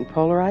separate and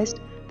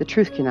polarized, the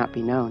truth cannot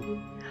be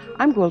known.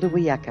 I'm Gwilda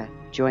Wiyaka.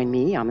 Join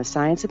me on the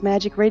Science of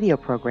Magic radio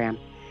program,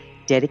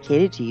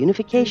 dedicated to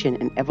unification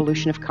and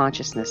evolution of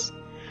consciousness.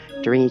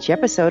 During each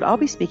episode, I'll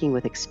be speaking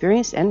with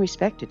experienced and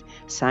respected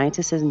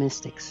scientists and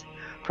mystics.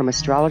 From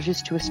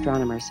astrologers to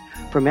astronomers,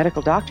 from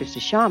medical doctors to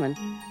shaman,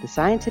 the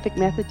scientific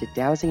method to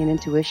dowsing and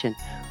intuition,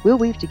 we'll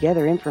weave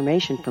together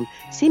information from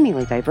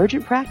seemingly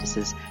divergent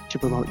practices to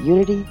promote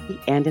unity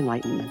and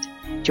enlightenment.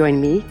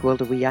 Join me,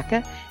 Gwilda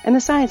Wiyaka, and the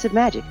Science of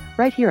Magic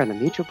right here on the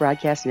Mutual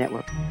Broadcast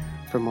Network.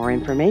 For more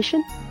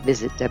information,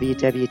 visit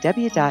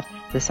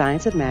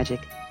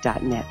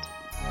www.thescienceofmagic.net.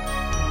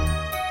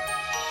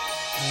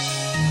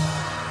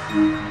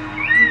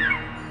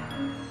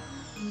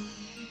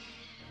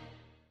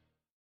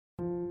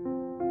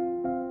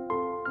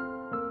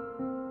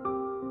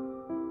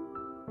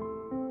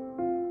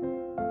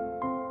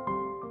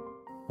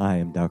 I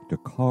am Dr.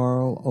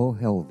 Carl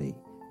O'Helvey,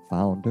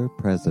 founder,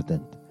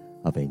 president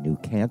of a new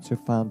cancer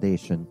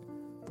foundation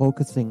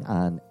focusing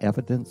on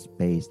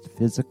evidence-based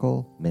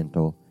physical,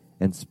 mental,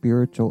 and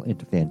spiritual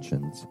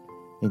interventions,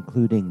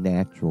 including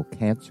natural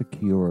cancer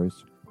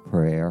cures,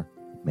 prayer,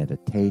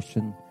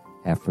 meditation,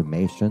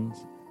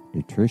 affirmations,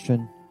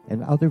 nutrition,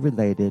 and other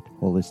related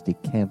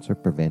holistic cancer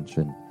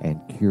prevention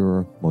and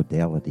cure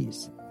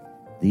modalities.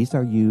 These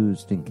are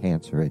used in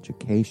cancer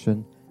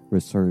education,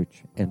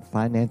 research, and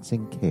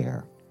financing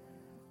care.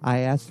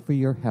 I ask for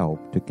your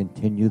help to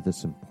continue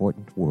this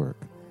important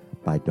work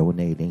by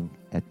donating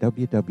at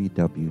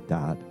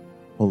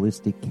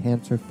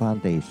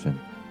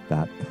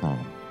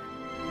www.holisticcancerfoundation.com.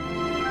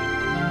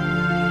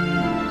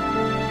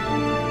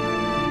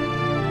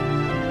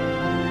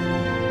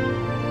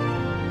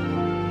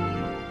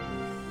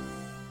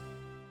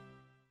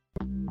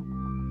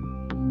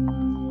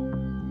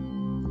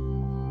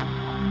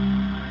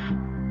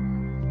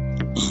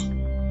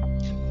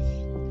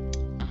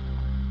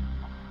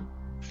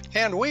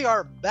 And we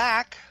are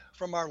back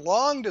from our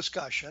long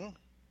discussion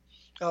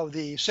of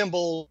the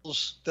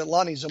symbols that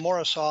Lonnie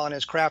Zamora saw in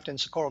his craft in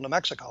Socorro, New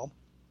Mexico.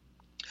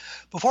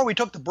 Before we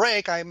took the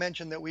break, I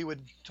mentioned that we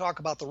would talk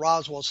about the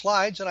Roswell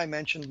slides, and I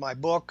mentioned my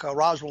book,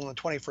 Roswell in the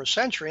 21st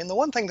Century. And the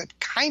one thing that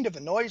kind of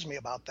annoys me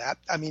about that,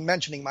 I mean,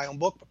 mentioning my own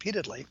book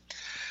repeatedly,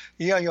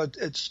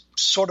 it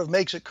sort of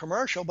makes it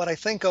commercial, but I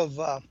think of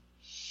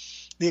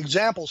the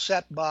example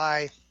set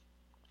by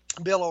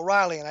Bill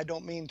O'Reilly, and I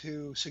don't mean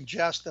to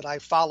suggest that I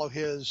follow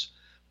his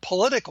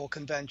political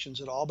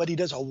conventions at all, but he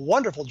does a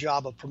wonderful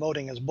job of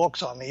promoting his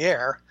books on the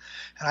air.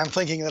 And I'm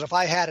thinking that if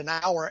I had an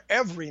hour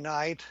every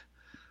night,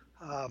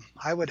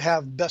 I would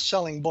have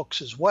best-selling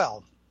books as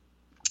well.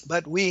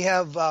 But we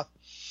have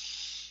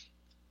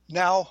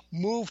now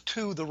moved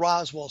to the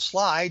Roswell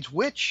slides,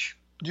 which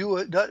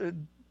a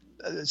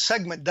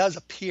segment does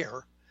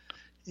appear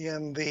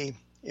in the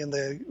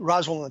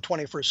Roswell in the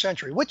 21st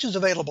Century, which is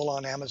available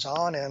on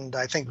Amazon and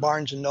I think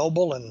Barnes &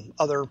 Noble and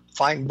other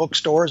fine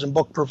bookstores and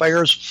book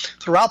purveyors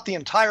throughout the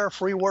entire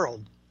free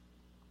world.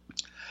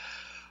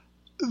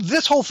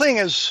 This whole thing,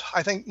 as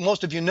I think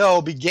most of you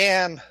know,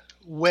 began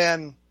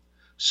when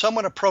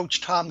someone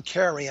approached Tom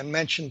Carey and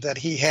mentioned that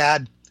he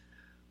had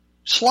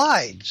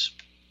slides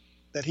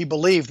that he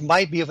believed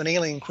might be of an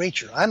alien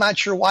creature. I'm not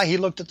sure why he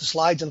looked at the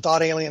slides and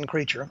thought alien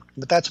creature,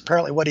 but that's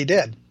apparently what he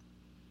did.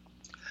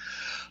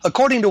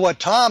 According to what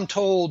Tom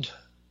told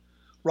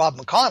Rob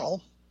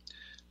McConnell,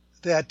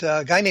 that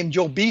a guy named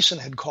Joe Beeson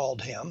had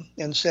called him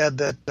and said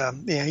that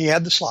he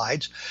had the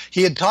slides.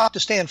 He had talked to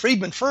Stan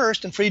Friedman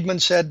first, and Friedman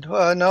said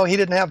no, he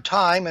didn't have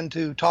time and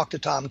to talk to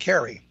Tom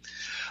Carey.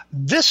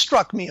 This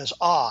struck me as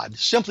odd,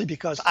 simply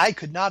because I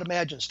could not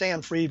imagine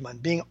Stan Friedman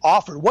being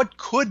offered what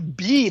could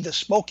be the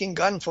smoking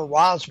gun for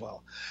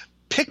Roswell.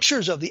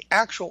 Pictures of the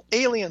actual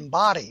alien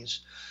bodies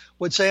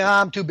would say,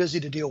 I'm too busy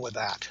to deal with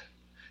that,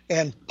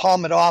 and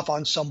palm it off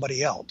on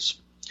somebody else.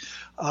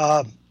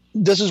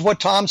 This is what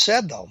Tom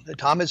said, though.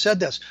 Tom had said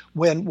this.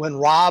 When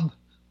Rob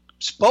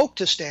spoke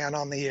to Stan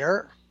on the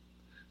air,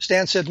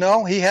 Stan said,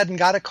 no, he hadn't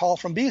got a call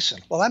from Beeson.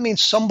 Well, that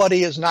means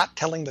somebody is not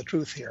telling the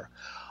truth here.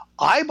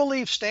 I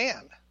believe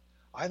Stan.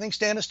 I think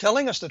Stan is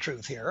telling us the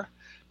truth here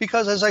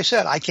because, as I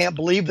said, I can't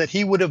believe that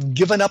he would have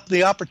given up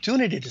the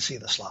opportunity to see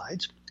the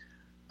slides.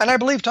 And I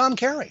believe Tom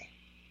Carey.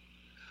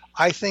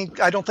 I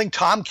don't think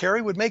Tom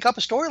Carey would make up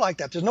a story like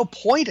that. There's no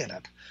point in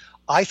it.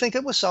 I think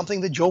it was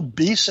something that Joe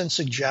Beeson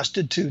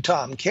suggested to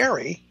Tom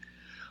Carey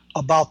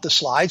about the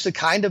slides to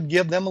kind of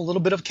give them a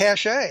little bit of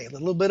cachet, a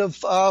little bit of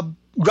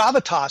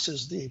gravitas,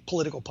 as the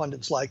political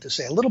pundits like to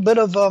say, a little bit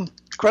of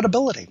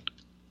credibility.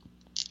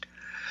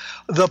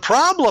 The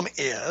problem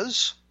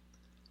is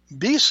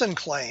Beeson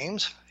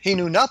claims he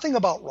knew nothing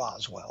about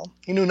Roswell,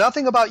 he knew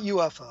nothing about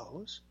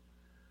UFOs,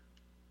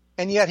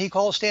 and yet he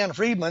calls Stan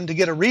Friedman to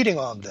get a reading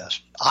on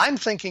this. I'm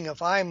thinking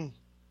if I'm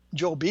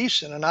Joe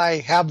Beeson and I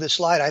have this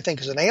slide I think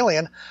is an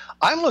alien,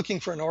 I'm looking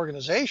for an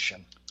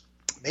organization.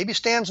 Maybe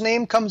Stan's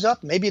name comes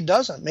up, maybe it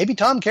doesn't. Maybe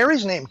Tom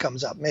Carey's name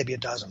comes up, maybe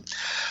it doesn't.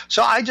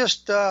 So I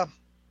just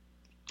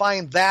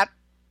find that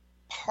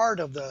part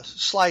of the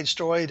slide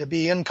story to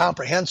be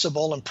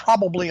incomprehensible and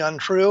probably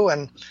untrue,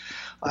 and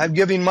I'm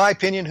giving my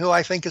opinion who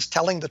I think is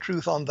telling the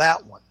truth on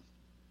that one.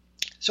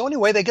 So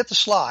anyway, they get the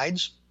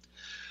slides.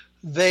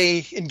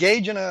 They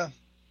engage in a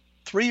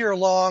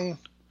 3-year-long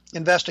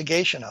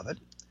investigation of it.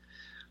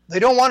 They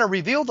don't want to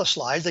reveal the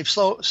slides. They've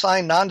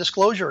signed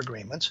non-disclosure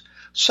agreements.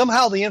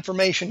 Somehow the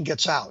information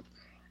gets out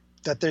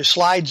that their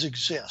slides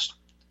exist.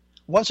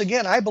 Once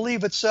again, I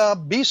believe it's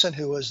Beeson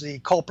who is the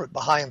culprit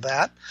behind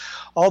that.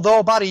 Although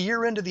about a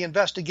year into the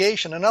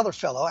investigation, another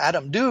fellow,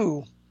 Adam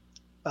Dew,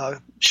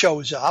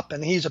 shows up,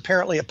 and he's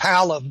apparently a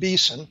pal of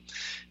Beeson,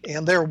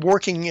 and they're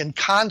working in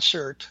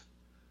concert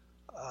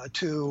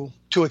to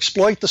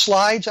exploit the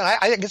slides. And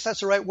I guess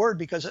that's the right word,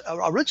 because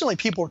originally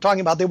people were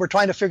talking about they were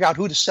trying to figure out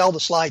who to sell the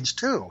slides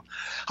to,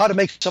 how to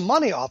make some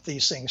money off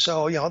these things.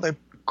 So, the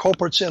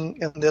culprits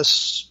in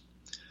this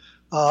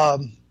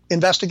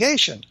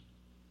investigation.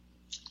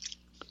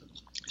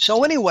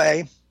 So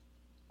anyway,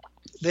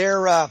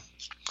 they're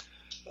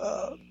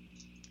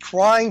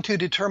trying to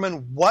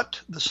determine what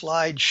the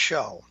slides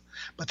show,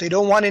 but they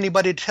don't want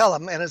anybody to tell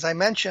them. And as I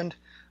mentioned,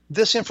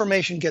 this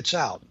information gets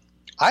out.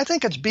 I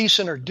think it's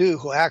Beeson or Dew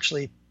who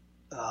actually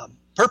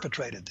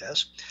perpetrated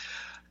this.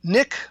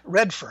 Nick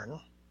Redfern,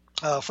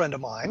 a friend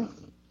of mine,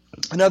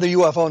 another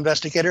UFO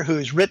investigator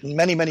who's written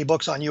many, many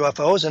books on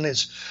UFOs and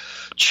is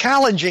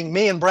challenging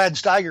me and Brad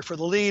Steiger for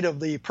the lead of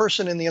the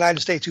person in the United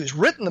States who's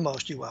written the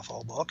most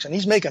UFO books, and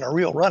he's making a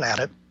real run at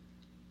it,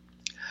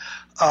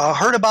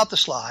 heard about the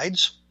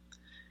slides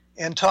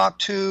and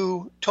talked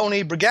to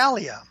Tony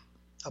Bragalia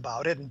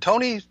about it. And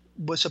Tony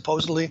was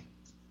supposedly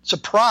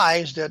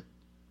surprised that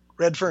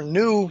Redfern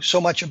knew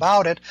so much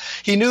about it.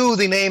 He knew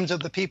the names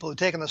of the people who'd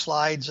taken the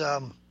slides,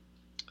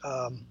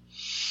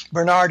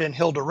 Bernard and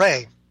Hilda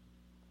Ray,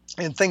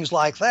 and things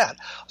like that.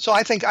 So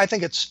I think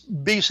it's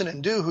Beeson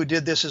and Dew who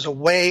did this as a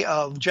way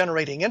of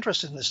generating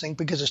interest in this thing,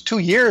 because it's 2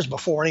 years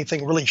before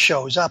anything really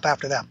shows up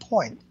after that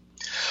point.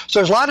 So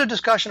there's a lot of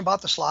discussion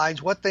about the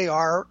slides, what they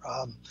are.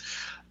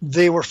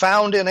 They were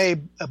found in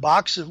a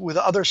box with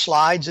other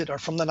slides that are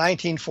from the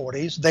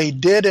 1940s. They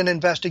did an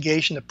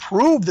investigation to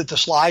prove that the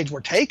slides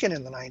were taken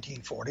in the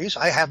 1940s.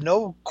 I have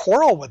no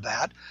quarrel with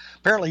that.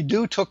 Apparently,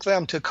 Dew took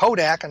them to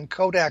Kodak, and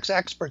Kodak's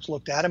experts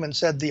looked at them and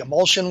said the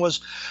emulsion was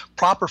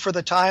proper for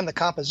the time, the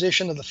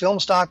composition of the film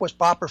stock was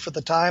proper for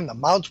the time, the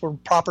mounts were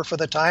proper for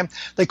the time.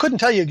 They couldn't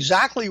tell you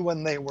exactly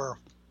when they were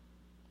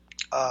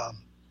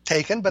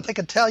taken, but they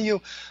could tell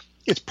you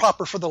it's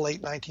proper for the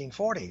late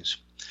 1940s.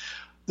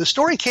 The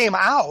story came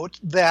out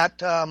that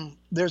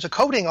there's a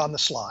coating on the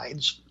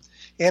slides,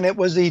 and it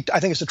was I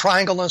think it's the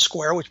triangle and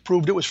square, which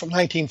proved it was from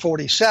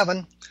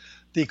 1947.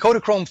 The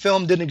Kodachrome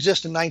film didn't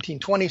exist in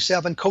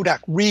 1927.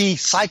 Kodak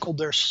recycled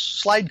their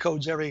slide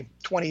codes every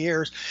 20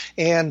 years,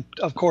 and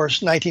of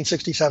course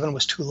 1967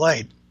 was too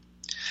late.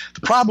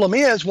 The problem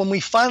is, when we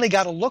finally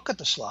got a look at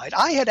the slide,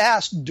 I had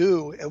asked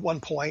Dew at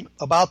one point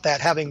about that,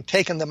 having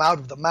taken them out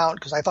of the mount,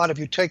 because I thought if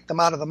you take them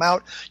out of the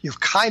mount, you've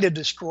kind of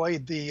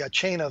destroyed the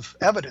chain of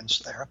evidence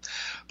there.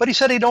 But he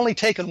said he'd only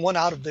taken one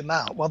out of the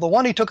mount. Well, the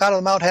one he took out of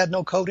the mount had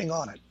no coating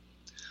on it.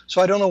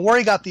 So I don't know where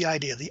he got the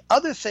idea. The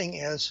other thing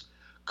is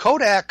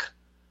Kodak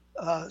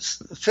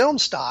film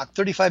stock,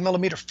 35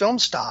 millimeter film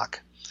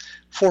stock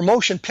for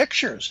motion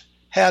pictures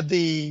had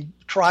the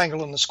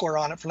triangle and the square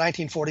on it for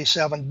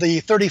 1947. The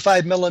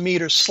 35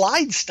 millimeter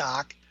slide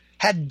stock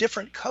had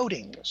different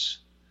coatings.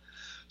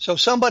 So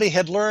somebody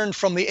had learned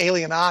from the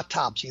Alien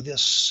Autopsy,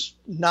 this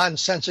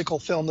nonsensical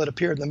film that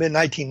appeared in the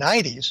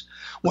mid-1990s,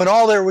 when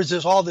there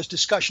was all this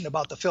discussion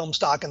about the film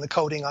stock and the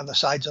coating on the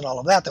sides and all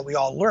of that we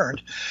all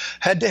learned,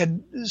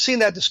 had seen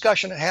that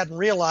discussion and hadn't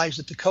realized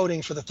that the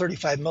coating for the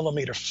 35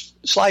 millimeter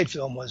slide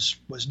film was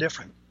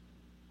different.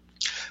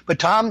 But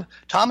Tom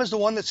is the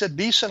one that said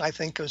Beeson, I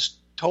think, has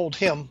told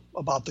him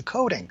about the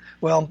coating.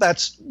 Well,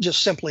 that's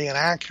just simply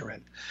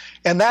inaccurate.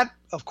 And that,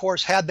 of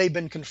course, had they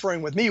been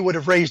conferring with me, would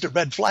have raised a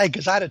red flag,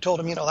 because I'd have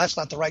told him, that's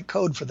not the right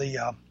code for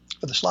the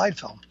slide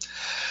film.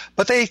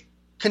 But they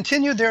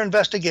continued their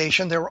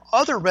investigation. There were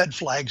other red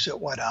flags that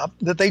went up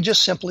that they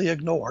just simply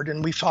ignored,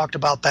 and we've talked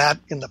about that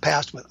in the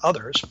past with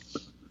others,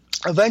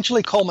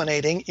 eventually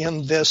culminating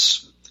in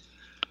this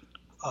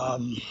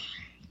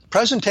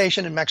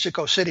presentation in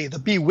Mexico City, the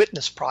Be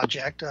Witness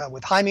Project,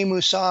 with Jaime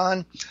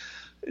Maussan,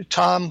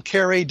 Tom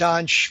Carey,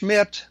 Don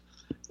Schmidt,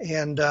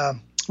 and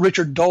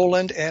Richard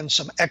Doland, and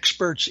some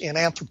experts in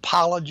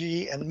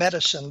anthropology and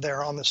medicine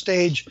there on the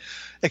stage,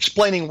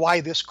 explaining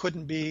why this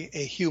couldn't be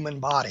a human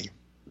body.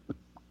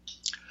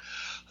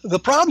 The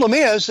problem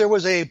is there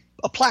was a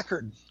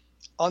placard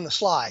on the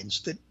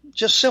slides that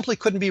just simply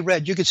couldn't be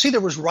read. You could see there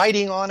was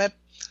writing on it.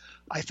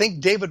 I think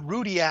David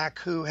Rudiak,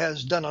 who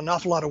has done an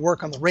awful lot of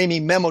work on the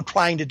Ramey memo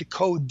trying to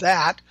decode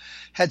that,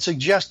 had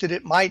suggested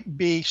it might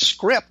be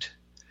script,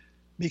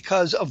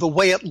 because of the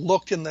way it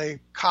looked in the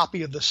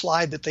copy of the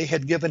slide that they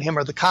had given him,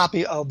 or the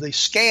copy of the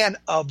scan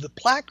of the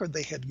placard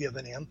they had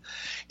given him.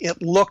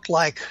 It looked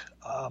like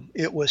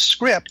it was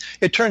script.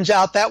 It turns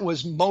out that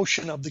was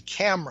motion of the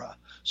camera.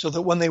 so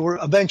that when they were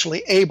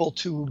eventually able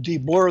to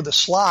deblur the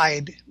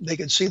slide, they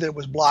could see that it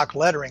was block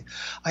lettering.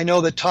 I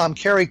know that Tom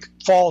Carey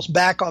falls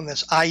back on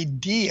this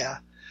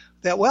idea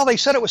that, well, they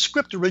said it was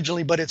script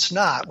originally, but it's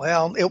not.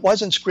 Well, it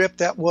wasn't script.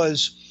 That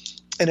was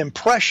an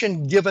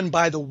impression given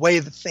by the way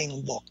the thing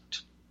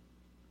looked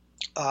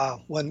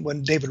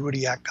when David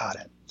Rudiak got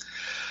it.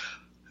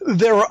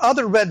 There were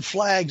other red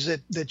flags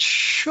that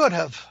should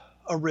have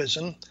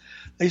arisen.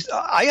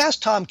 I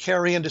asked Tom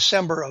Carey in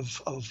December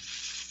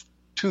of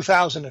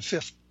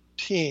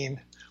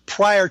 2015,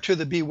 prior to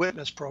the Be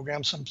Witness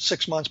program, some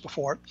 6 months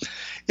before,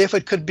 if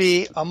it could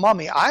be a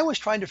mummy. I was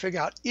trying to figure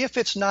out, if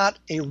it's not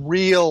a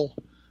real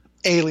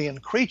alien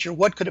creature,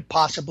 what could it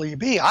possibly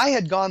be? I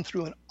had gone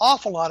through an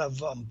awful lot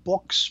of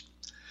books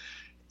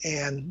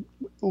and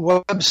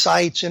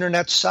websites,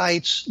 internet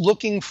sites,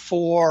 looking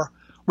for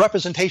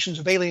representations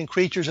of alien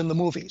creatures in the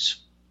movies.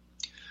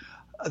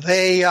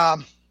 They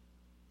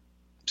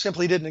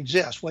simply didn't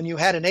exist. When you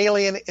had an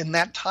alien in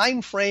that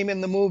time frame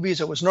in the movies,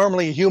 it was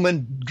normally a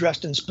human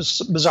dressed in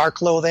bizarre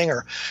clothing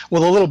or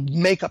with a little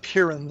makeup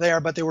here and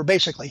there, but they were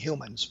basically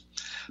humans.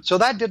 So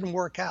that didn't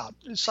work out.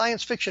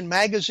 Science fiction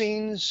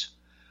magazines,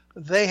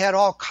 they had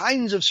all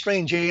kinds of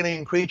strange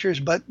alien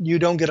creatures, but you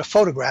don't get a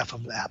photograph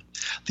of that.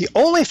 The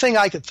only thing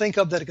I could think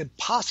of that it could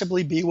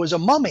possibly be was a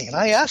mummy. And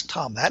I asked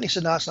Tom that, and he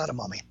said, no, it's not a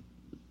mummy.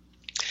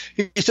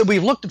 He said,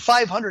 we've looked at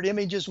 500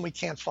 images and we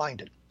can't find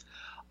it.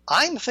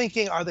 I'm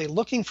thinking, are they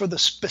looking for the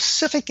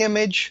specific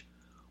image,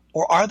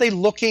 or are they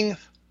looking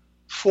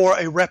for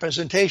a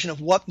representation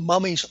of what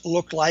mummies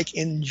look like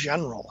in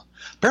general?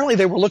 Apparently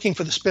they were looking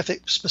for the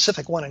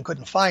specific one and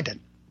couldn't find it.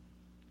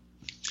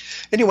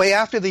 Anyway,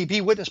 after the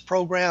Be Witness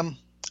program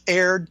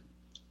aired,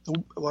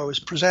 or was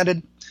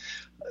presented,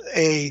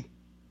 a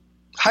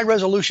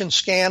high-resolution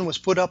scan was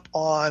put up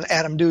on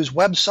Adam Dew's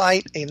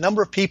website. A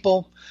number of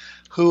people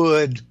who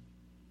had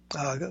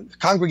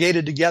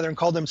congregated together and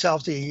called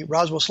themselves the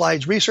Roswell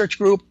Slides Research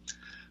Group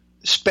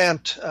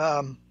spent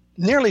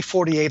nearly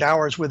 48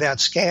 hours with that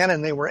scan,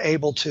 and they were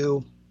able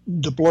to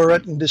deblur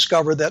it and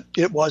discover that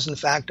it was, in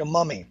fact, a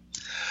mummy.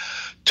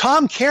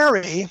 Tom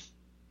Carey,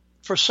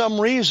 for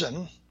some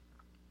reason,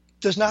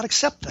 does not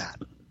accept that.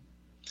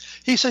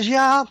 He says,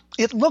 yeah,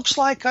 it looks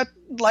like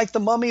the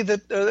mummy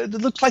that it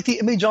looks like the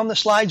image on the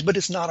slides, but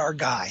it's not our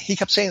guy. He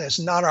kept saying it's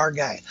not our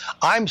guy.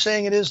 I'm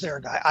saying it is their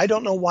guy. I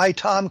don't know why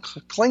Tom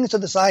clings to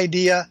this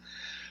idea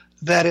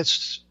that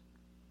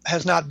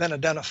has not been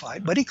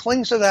identified, but he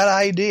clings to that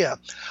idea.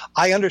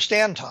 I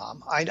understand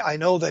Tom. I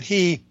know that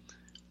he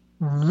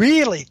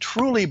really,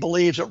 truly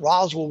believes that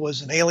Roswell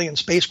was an alien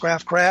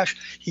spacecraft crash.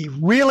 He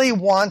really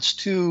wants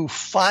to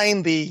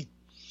find the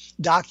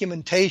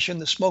documentation,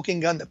 the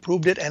smoking gun that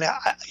proved it, and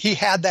he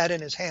had that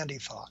in his hand, he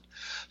thought.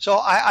 So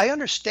I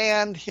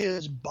understand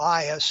his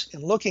bias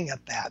in looking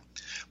at that.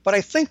 But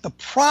I think the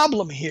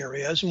problem here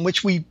is, and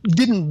which we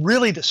didn't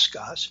really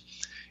discuss,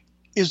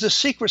 is the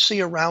secrecy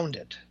around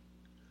it.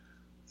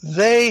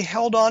 They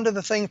held on to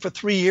the thing for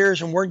 3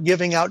 years and weren't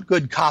giving out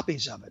good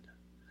copies of it,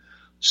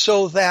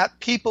 so that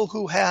people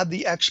who had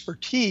the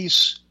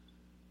expertise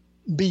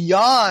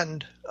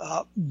beyond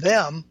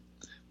them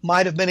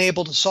might have been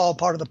able to solve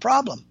part of the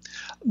problem.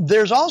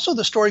 There's also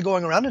the story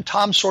going around, and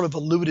Tom sort of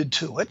alluded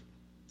to it,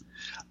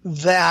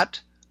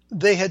 that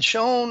they had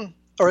shown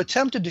or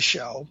attempted to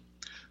show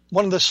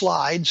one of the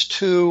slides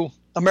to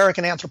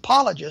American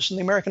anthropologists, and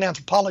the American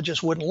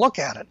anthropologists wouldn't look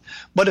at it.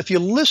 But if you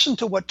listen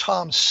to what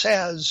Tom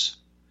says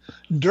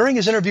during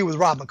his interview with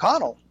Rob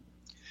McConnell,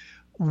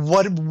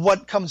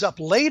 what comes up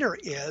later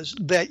is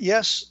that,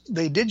 yes,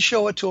 they did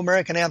show it to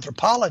American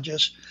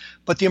anthropologists,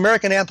 but the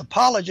American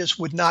anthropologists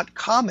would not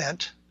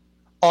comment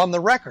on the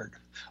record.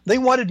 They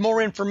wanted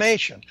more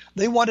information.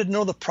 They wanted to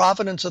know the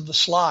provenance of the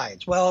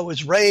slides. Well, it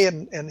was Ray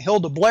and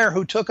Hilda Blair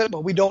who took it,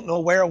 but we don't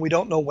know where and we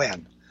don't know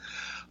when.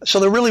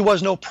 So there really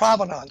was no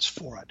provenance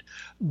for it.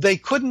 They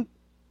couldn't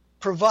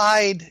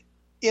provide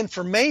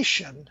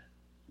information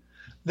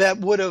that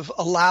would have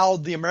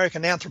allowed the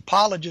American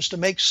anthropologists to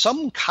make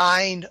some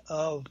kind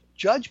of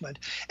judgment.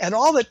 And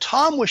all that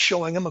Tom was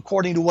showing him,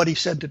 according to what he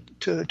said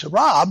to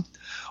Rob,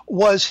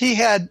 was he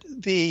had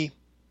the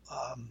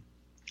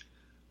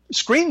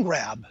screen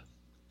grab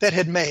that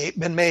had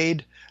been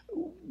made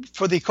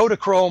for the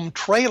Kodachrome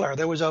trailer.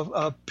 There was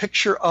a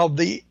picture of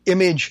the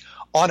image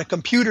on a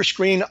computer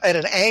screen at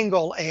an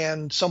angle,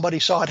 and somebody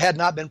saw it had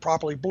not been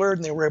properly blurred,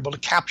 and they were able to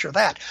capture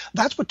that.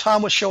 That's what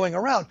Tom was showing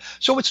around.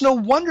 So it's no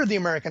wonder the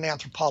American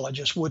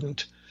anthropologists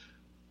wouldn't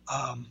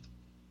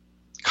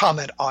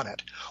comment on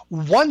it.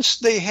 Once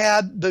they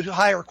had the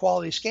higher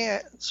quality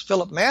scans,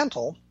 Philip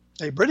Mantle,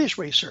 a British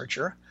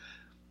researcher,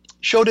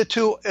 showed it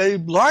to a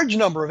large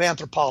number of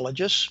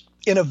anthropologists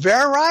in a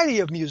variety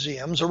of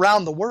museums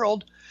around the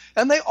world,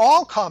 and they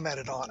all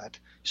commented on it,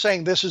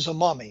 saying this is a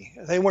mummy.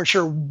 They weren't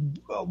sure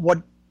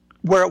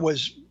where it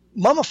was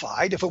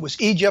mummified, if it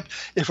was Egypt,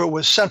 if it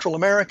was Central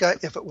America,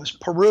 if it was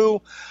Peru,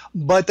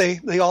 but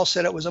they all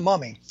said it was a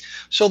mummy.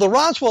 So the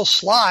Roswell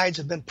slides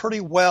have been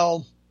pretty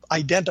well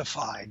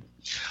identified.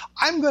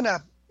 I'm going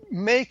to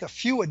make a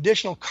few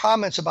additional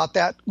comments about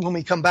that when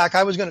we come back.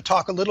 I was going to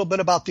talk a little bit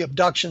about the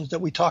abductions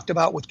that we talked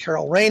about with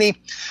Carol Rainey,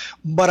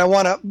 but I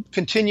want to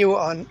continue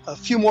on a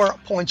few more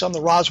points on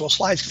the Roswell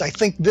slides because I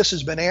think this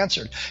has been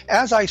answered.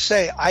 As I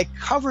say, I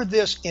covered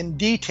this in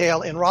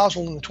detail in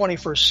Roswell in the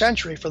 21st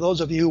Century for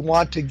those of you who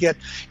want to get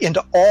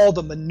into all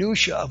the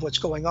minutia of what's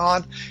going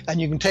on.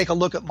 And you can take a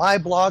look at my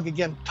blog.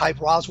 Again,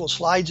 type Roswell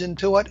slides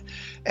into it,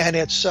 and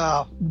it's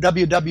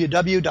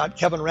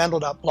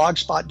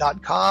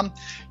www.kevinrandle.blogspot.com.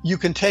 You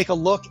can take a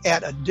look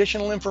at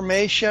additional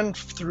information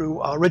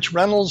through Rich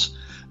Randle's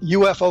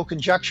UFO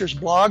Conjectures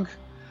blog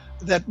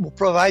that will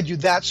provide you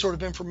that sort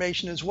of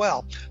information as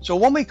well. So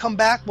when we come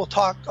back, we'll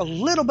talk a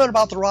little bit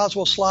about the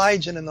Roswell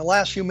slides, and in the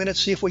last few minutes,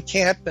 see if we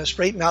can't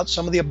straighten out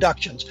some of the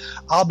abductions.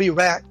 I'll be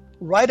back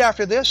right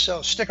after this,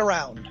 so stick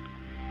around.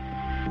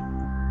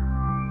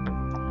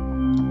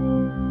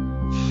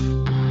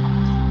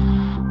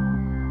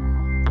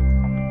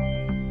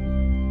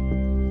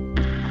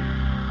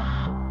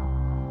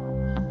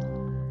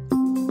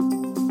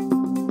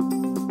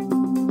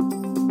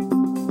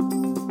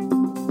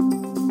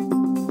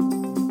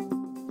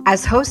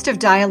 As host of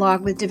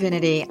Dialogue with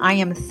Divinity, I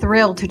am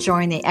thrilled to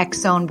join the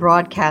X-Zone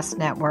Broadcast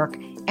Network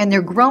and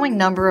their growing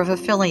number of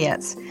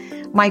affiliates.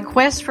 My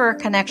quest for a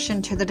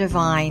connection to the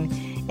divine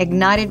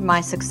ignited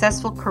my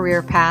successful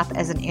career path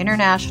as an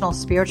international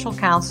spiritual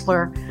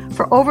counselor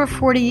for over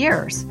 40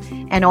 years,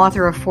 an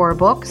author of 4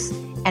 books,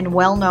 and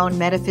well-known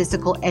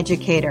metaphysical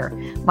educator.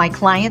 My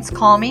clients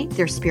call me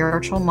their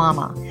spiritual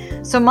mama.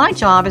 So my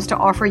job is to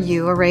offer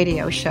you a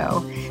radio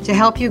show to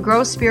help you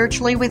grow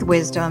spiritually with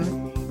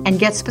wisdom and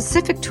get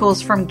specific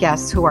tools from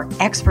guests who are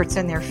experts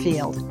in their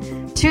field.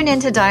 Tune in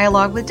to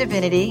Dialogue with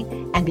Divinity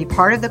and be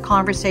part of the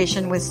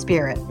conversation with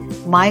Spirit.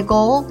 My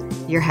goal,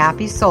 your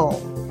happy soul.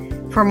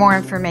 For more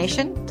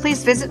information,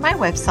 please visit my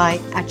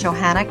website at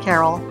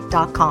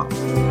johannacarroll.com.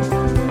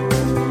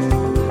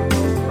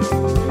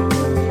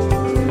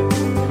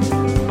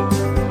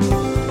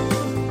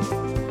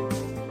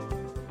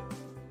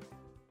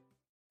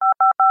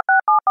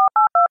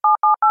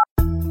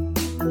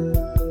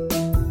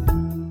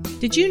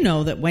 Did you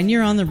know that when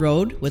you're on the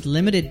road with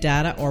limited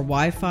data or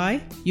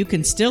Wi-Fi, you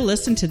can still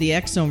listen to the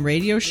X-Zone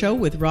radio show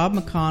with Rob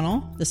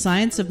McConnell, The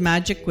Science of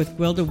Magic with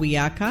Gwilda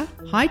Wiyaka,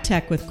 High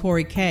Tech with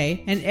Corey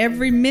Kay, and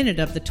every minute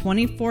of the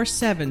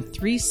 24/7,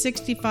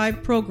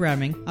 365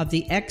 programming of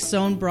the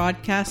X-Zone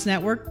Broadcast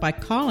Network by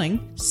calling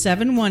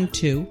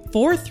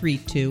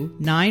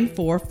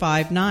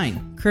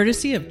 712-432-9459,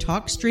 courtesy of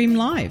TalkStream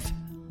Live.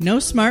 No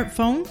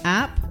smartphone,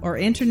 app, or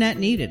internet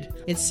needed.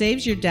 It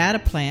saves your data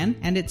plan,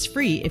 and it's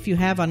free if you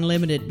have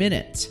unlimited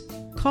minutes.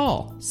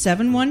 Call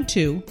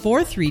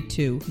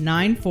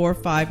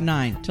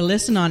 712-432-9459 to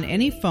listen on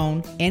any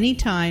phone,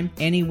 anytime,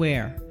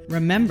 anywhere.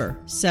 Remember,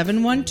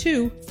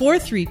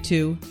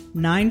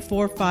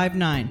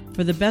 712-432-9459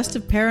 for the best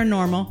of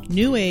paranormal,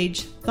 new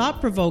age,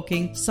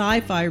 thought-provoking,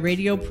 sci-fi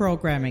radio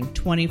programming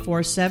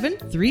 24/7,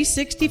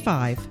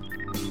 365.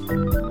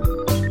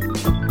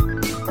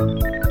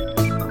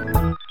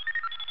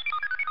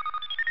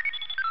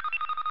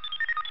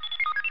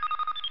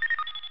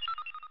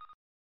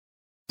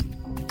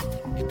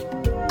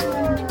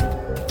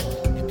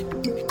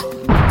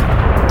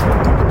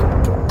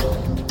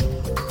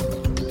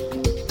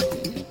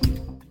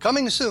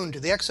 Coming soon to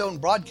the X-Zone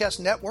Broadcast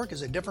Network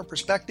is A Different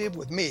Perspective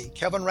with me,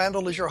 Kevin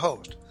Randle, as your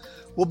host.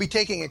 We'll be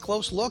taking a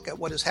close look at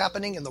what is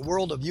happening in the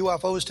world of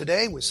UFOs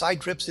today with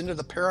side trips into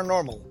the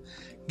paranormal.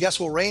 Guests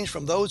will range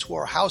from those who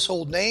are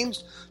household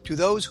names to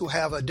those who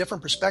have a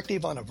different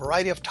perspective on a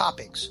variety of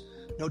topics.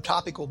 No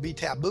topic will be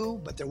taboo,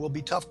 but there will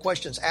be tough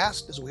questions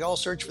asked as we all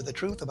search for the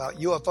truth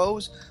about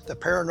UFOs, the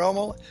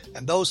paranormal,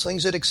 and those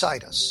things that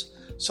excite us.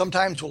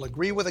 Sometimes we'll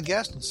agree with a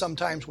guest and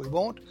sometimes we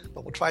won't,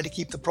 but we'll try to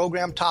keep the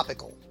program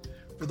topical.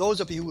 For those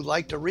of you who would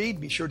like to read,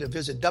 be sure to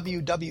visit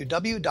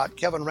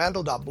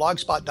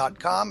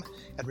www.kevinrandle.blogspot.com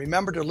and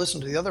remember to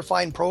listen to the other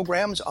fine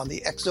programs on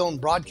the X-Zone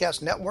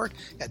Broadcast Network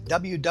at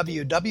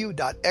www.xzbn.net.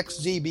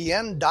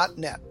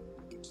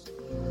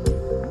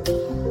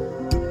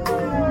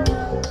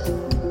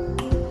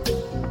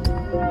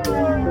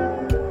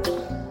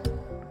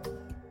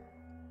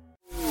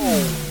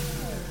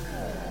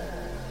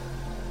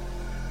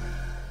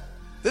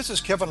 This is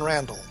Kevin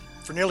Randle.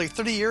 For nearly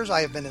 30 years,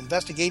 I have been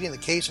investigating the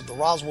case of the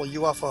Roswell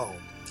UFO.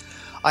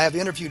 I have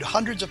interviewed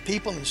hundreds of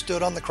people and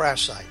stood on the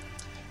crash site.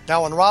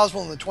 Now in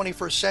Roswell in the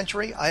 21st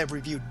century, I have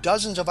reviewed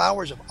dozens of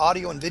hours of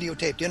audio and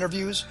videotaped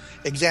interviews,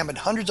 examined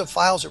hundreds of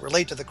files that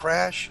relate to the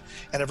crash,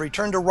 and have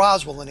returned to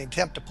Roswell in an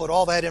attempt to put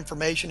all that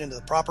information into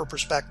the proper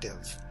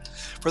perspective.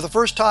 For the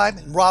first time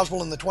in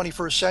Roswell in the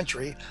 21st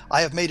century, I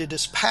have made a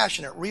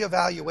dispassionate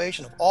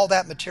reevaluation of all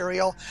that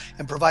material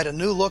and provide a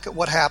new look at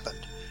what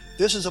happened.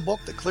 This is a book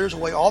that clears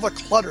away all the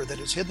clutter that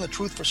has hidden the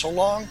truth for so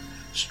long,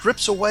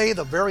 strips away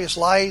the various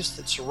lies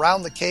that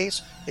surround the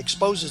case,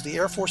 exposes the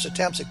Air Force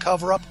attempts at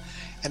cover-up,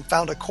 and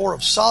found a core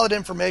of solid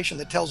information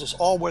that tells us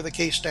all where the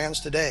case stands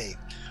today.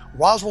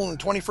 Roswell in the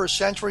 21st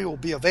century will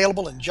be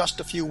available in just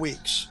a few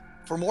weeks.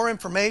 For more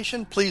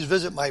information, please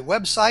visit my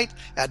website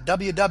at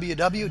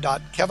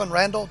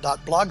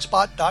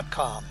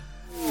www.kevinrandle.blogspot.com.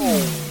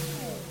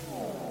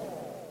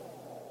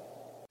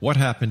 What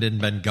Happened in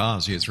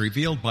Benghazi is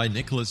revealed by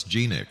Nicholas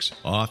Genix,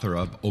 author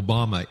of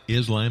Obama,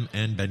 Islam,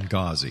 and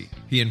Benghazi.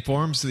 He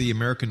informs the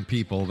American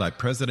people that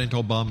President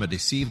Obama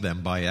deceived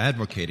them by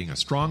advocating a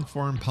strong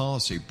foreign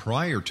policy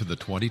prior to the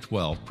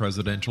 2012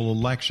 presidential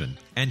election,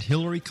 and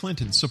Hillary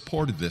Clinton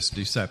supported this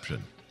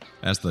deception.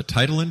 As the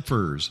title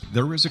infers,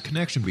 there is a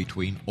connection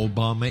between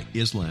Obama,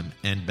 Islam,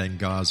 and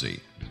Benghazi.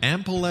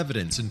 Ample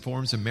evidence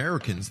informs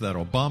Americans that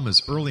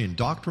Obama's early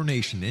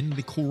indoctrination in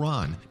the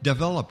Quran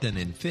developed an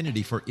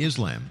affinity for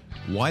Islam,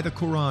 why the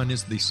Quran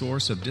is the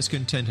source of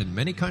discontent in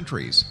many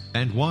countries,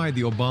 and why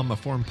the Obama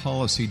foreign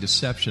policy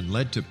deception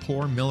led to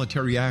poor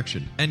military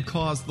action and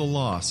caused the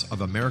loss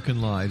of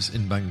American lives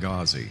in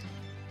Benghazi.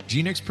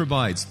 Genix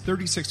provides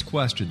 36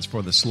 questions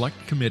for the Select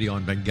Committee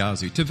on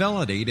Benghazi to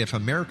validate if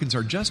Americans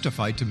are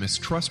justified to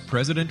mistrust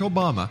President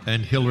Obama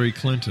and Hillary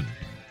Clinton.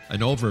 An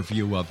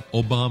overview of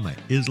Obama,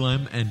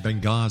 Islam, and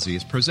Benghazi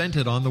is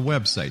presented on the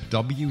website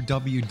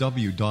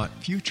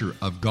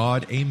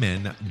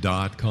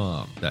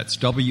www.futureofgodamen.com. That's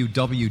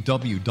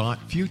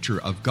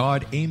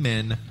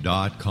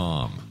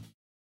www.futureofgodamen.com.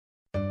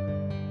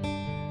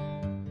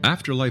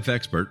 Afterlife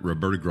expert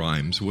Roberta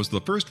Grimes was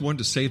the first one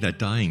to say that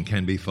dying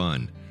can be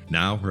fun.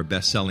 Now her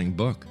best-selling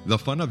book, The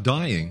Fun of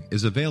Dying,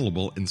 is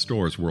available in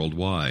stores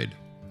worldwide.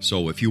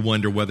 So if you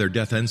wonder whether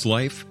death ends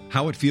life,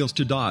 how it feels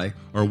to die,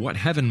 or what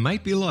heaven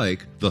might be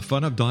like, The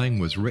Fun of Dying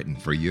was written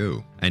for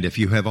you. And if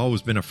you have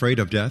always been afraid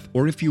of death,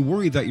 or if you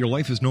worry that your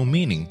life has no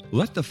meaning,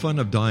 let The Fun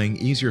of Dying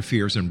ease your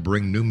fears and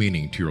bring new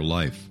meaning to your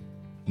life.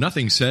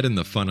 Nothing said in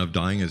The Fun of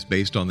Dying is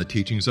based on the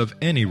teachings of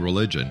any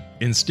religion.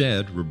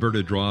 Instead,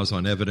 Roberta draws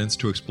on evidence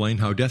to explain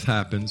how death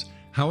happens,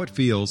 how it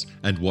feels,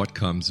 and what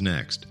comes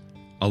next.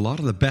 A lot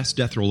of the best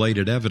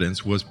death-related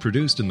evidence was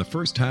produced in the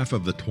first half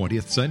of the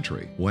 20th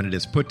century. When it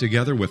is put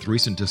together with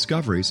recent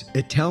discoveries,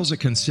 it tells a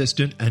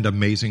consistent and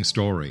amazing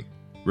story.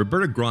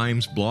 Roberta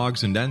Grimes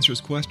blogs and answers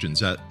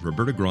questions at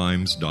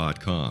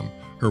robertagrimes.com.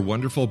 Her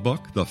wonderful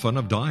book, The Fun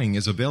of Dying,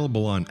 is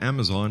available on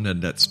Amazon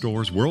and at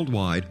stores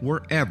worldwide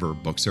wherever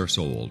books are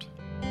sold.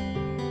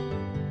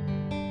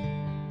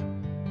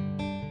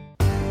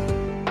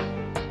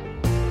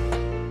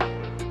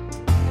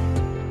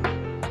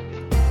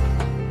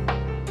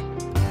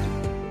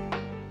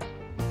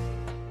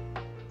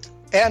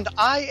 And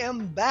I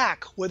am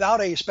back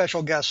without a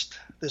special guest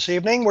this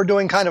evening. We're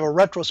doing kind of a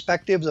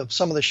retrospective of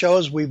some of the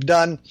shows we've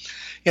done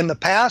in the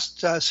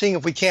past, seeing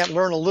if we can't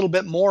learn a little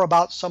bit more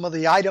about some of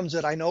the items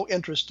that I know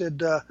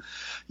interested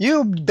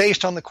you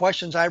based on the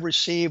questions I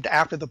received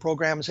after the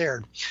programs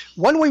aired.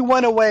 When we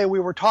went away, we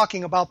were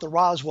talking about the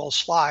Roswell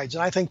slides,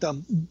 and I think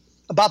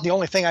about the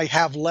only thing I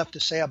have left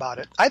to say about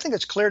it. I think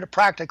it's clear to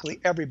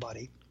practically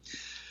everybody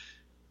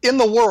in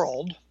the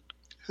world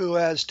who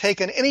has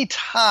taken any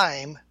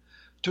time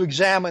to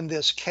examine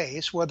this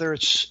case, whether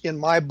it's in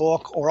my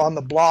book or on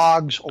the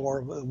blogs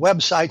or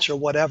websites or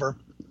whatever,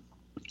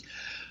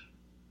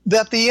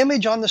 that the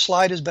image on the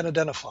slide has been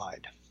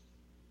identified.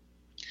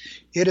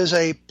 It is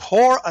a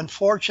poor,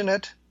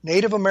 unfortunate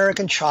Native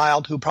American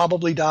child who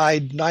probably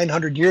died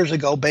 900 years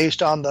ago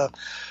based on the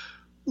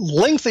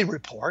lengthy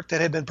report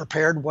that had been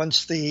prepared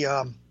once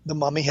the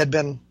mummy had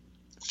been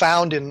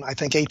found in, I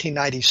think,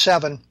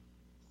 1897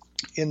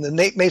 in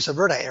the Mesa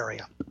Verde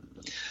area.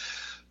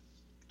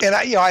 And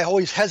I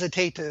always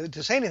hesitate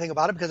to say anything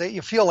about it because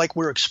you feel like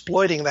we're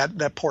exploiting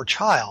that poor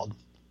child.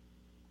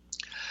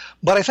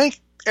 But I think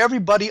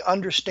everybody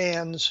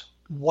understands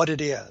what it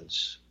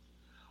is.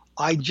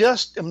 I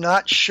just am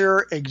not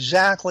sure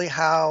exactly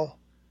how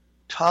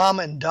Tom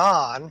and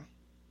Don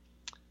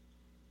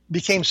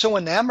became so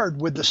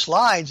enamored with the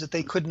slides that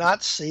they could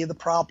not see the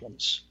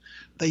problems.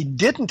 They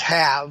didn't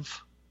have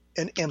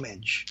an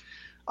image.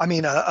 I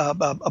mean, a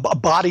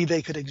body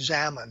they could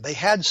examine. They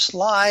had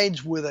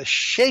slides with a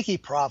shaky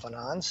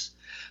provenance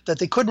that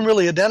they couldn't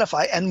really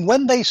identify. And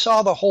when they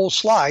saw the whole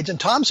slides, and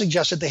Tom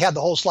suggested they had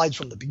the whole slides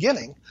from the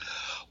beginning,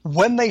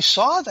 when they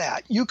saw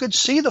that, you could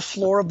see the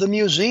floor of the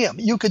museum.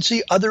 You could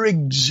see other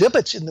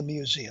exhibits in the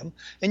museum,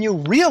 and you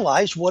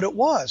realized what it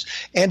was.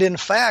 And in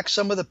fact,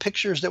 some of the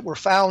pictures that were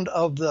found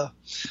of the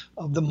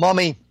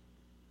mummy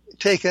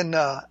taken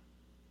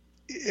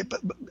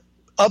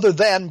other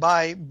than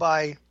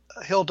by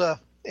Hilda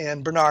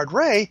and Bernard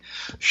Ray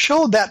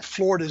showed that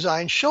floor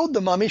design, showed the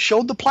mummy,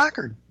 showed the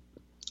placard.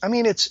 I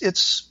mean,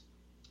 it's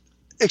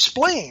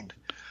explained.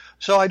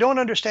 So I don't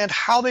understand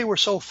how they were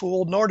so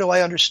fooled, nor do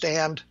I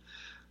understand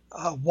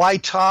why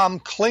Tom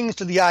clings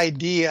to the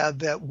idea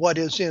that what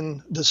is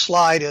in the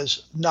slide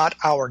is not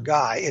our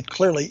guy. It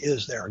clearly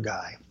is their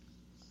guy.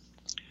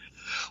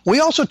 We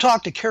also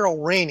talked to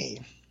Carol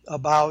Rainey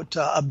about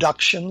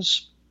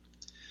abductions.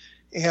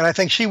 And I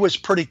think she was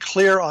pretty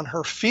clear on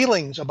her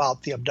feelings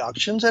about the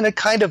abductions, and it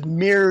kind of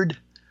mirrored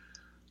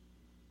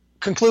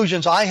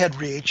conclusions I had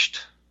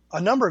reached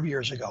a number of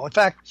years ago. In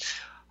fact,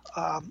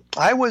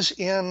 I was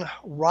in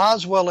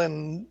Roswell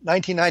in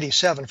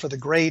 1997 for the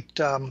great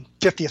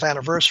 50th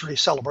anniversary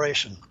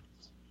celebration.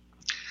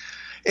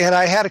 And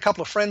I had a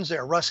couple of friends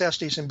there, Russ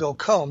Estes and Bill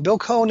Cohn. Bill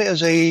Cohn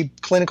is a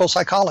clinical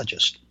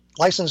psychologist,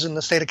 licensed in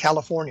the state of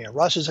California.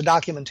 Russ is a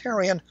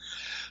documentarian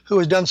who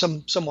has done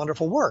some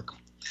wonderful work.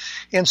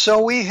 And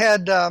so we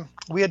had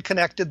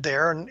connected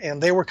there,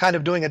 and they were kind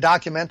of doing a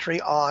documentary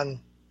on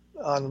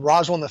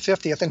Roswell and the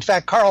 50th. In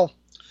fact, Carl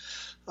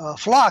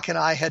Flock and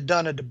I had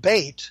done a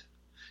debate,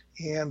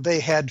 and they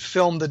had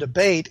filmed the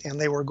debate, and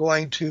they were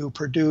going to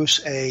produce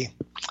a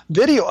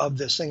video of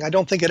this thing. I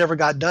don't think it ever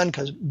got done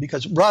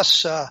because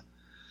Russ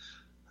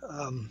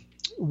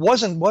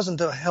wasn't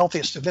the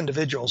healthiest of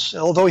individuals.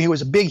 Although he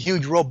was a big,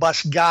 huge,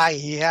 robust guy,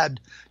 he had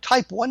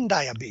type 1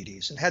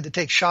 diabetes and had to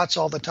take shots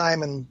all the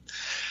time and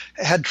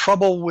had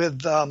trouble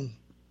with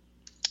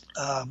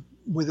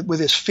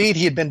his feet.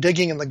 He had been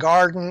digging in the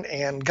garden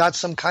and got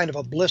some kind of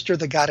a blister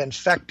that got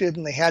infected,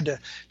 and they had to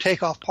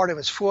take off part of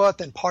his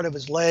foot and part of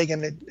his leg,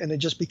 and it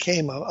just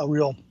became a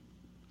real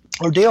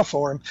ordeal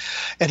for him.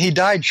 And he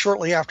died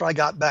shortly after I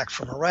got back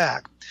from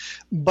Iraq.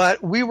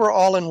 But we were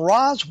all in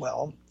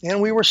Roswell,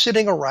 and we were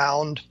sitting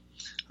around.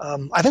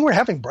 I think we were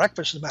having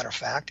breakfast, as a matter of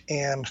fact,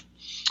 and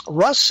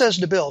Russ says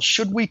to Bill,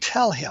 "Should we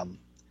tell him?"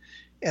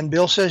 And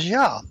Bill says,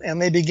 "Yeah."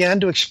 And they began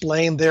to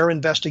explain their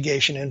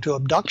investigation into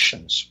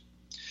abductions.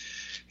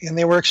 And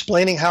they were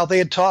explaining how they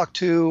had talked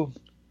to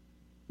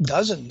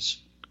dozens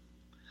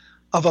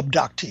of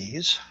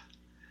abductees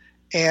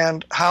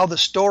and how the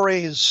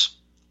stories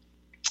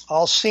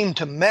all seemed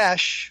to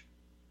mesh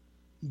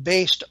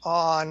based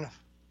on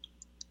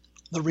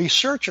the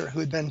researcher who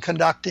had been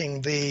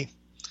conducting the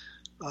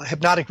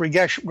hypnotic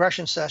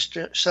regression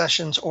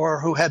sessions,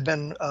 or who had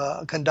been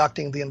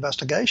conducting the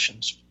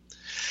investigations.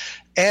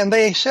 And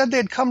they said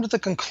they'd come to the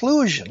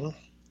conclusion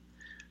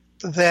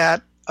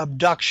that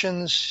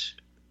abductions,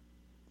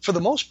 for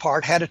the most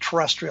part, had a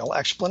terrestrial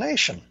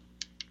explanation.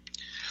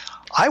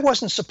 I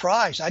wasn't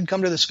surprised. I'd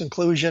come to this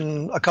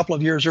conclusion a couple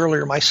of years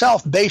earlier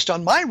myself, based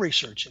on my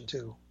research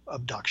into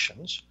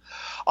abductions.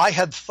 I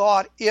had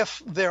thought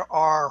if there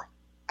are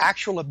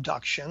actual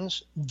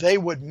abductions, they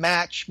would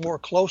match more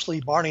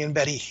closely Barney and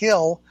Betty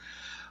Hill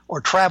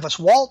or Travis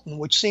Walton,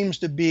 which seem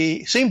to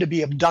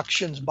be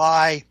abductions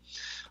by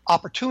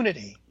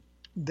opportunity.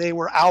 They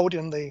were out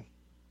in the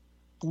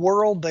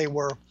world. They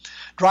were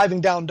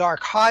driving down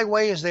dark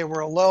highways. They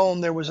were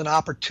alone. There was an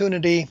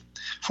opportunity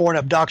for an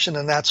abduction,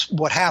 and that's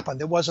what happened.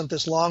 It wasn't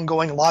this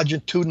long-going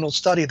longitudinal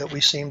study that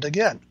we seem to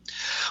get.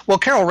 Well,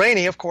 Carol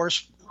Rainey, of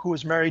course, who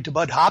was married to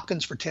Bud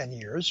Hopkins for 10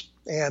 years,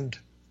 and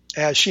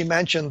as she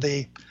mentioned,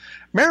 the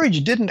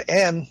marriage didn't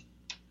end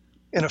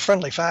in a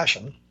friendly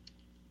fashion,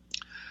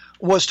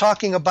 was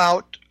talking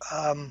about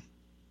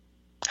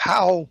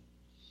how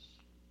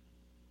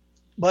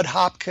Bud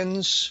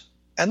Hopkins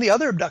and the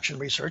other abduction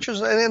researchers,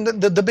 and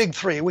the big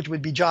three, which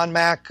would be John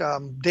Mack,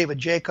 David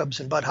Jacobs,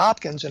 and Bud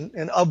Hopkins,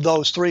 and of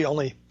those three,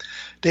 only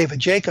David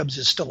Jacobs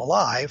is still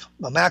alive.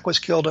 Mack was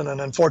killed in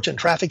an unfortunate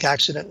traffic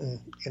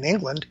accident in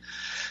England,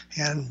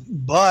 and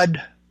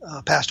Bud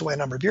passed away a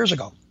number of years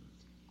ago.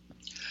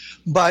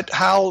 But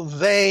how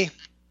they,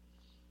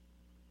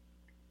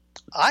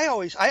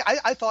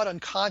 I thought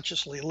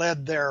unconsciously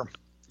led their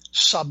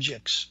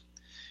subjects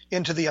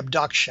into the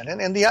abduction.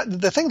 And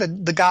the thing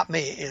that got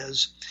me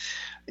is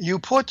you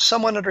put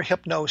someone under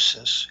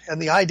hypnosis,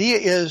 and the idea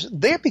is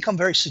they become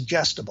very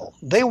suggestible.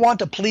 They want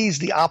to please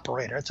the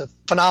operator. It's a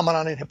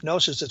phenomenon in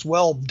hypnosis that's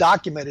well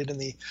documented in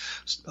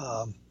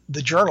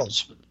the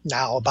journals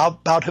now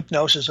about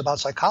hypnosis,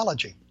 about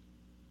psychology.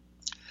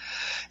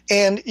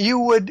 And you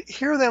would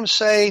hear them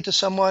say to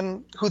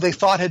someone who they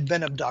thought had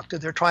been abducted,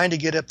 they're trying to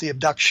get at the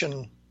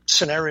abduction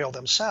scenario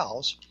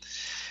themselves,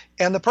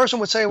 and the person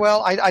would say,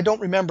 "Well, I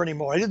don't remember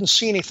anymore. I didn't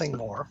see anything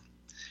more."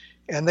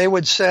 And they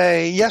would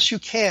say, "Yes, you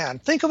can.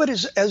 Think of it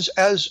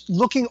as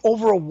looking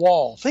over a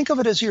wall. Think of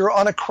it as you're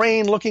on a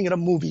crane looking at a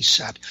movie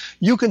set.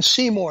 You can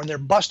see more." And they're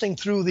busting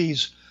through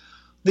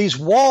these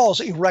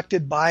walls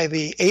erected by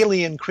the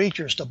alien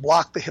creatures to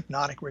block the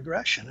hypnotic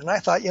regression. And I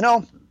thought,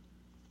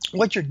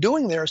 what you're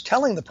doing there is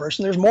telling the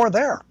person there's more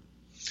there.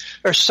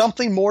 There's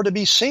something more to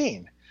be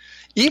seen.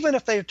 Even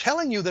if they're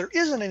telling you there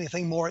isn't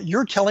anything more,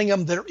 you're telling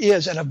them there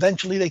is, and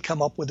eventually they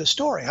come up with a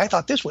story. I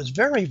thought this was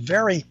very,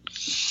 very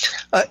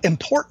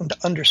important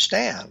to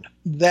understand,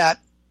 that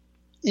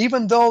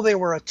even though they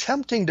were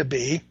attempting to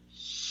be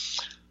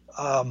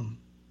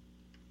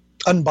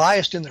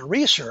unbiased in their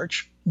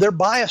research, their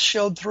bias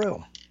showed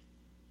through.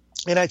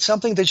 And it's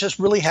something that just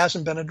really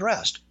hasn't been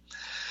addressed.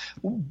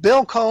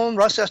 Bill Cohn,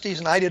 Russ Estes,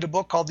 and I did a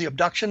book called The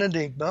Abduction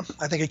Enigma.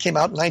 I think it came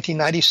out in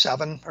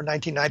 1997 or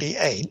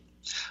 1998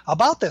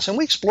 about this. And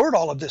we explored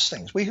all of these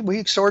things. We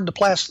explored the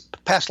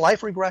past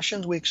life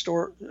regressions. We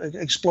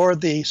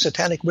explored the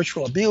satanic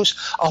ritual abuse.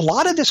 A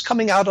lot of this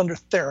coming out under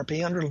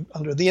therapy,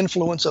 under the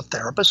influence of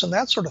therapists and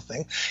that sort of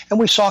thing. And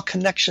we saw a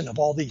connection of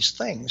all these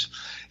things.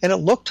 And it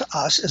looked to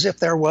us as if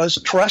there was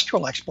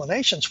terrestrial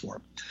explanations for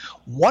it.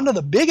 One of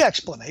the big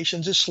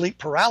explanations is sleep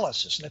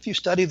paralysis. And if you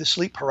study the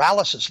sleep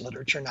paralysis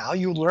literature now,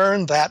 you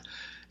learn that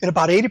in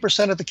about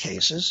 80% of the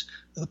cases,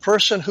 the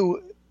person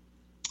who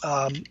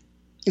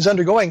is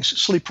undergoing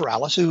sleep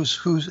paralysis,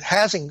 who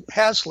has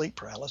sleep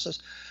paralysis,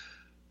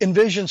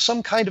 envisioned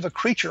some kind of a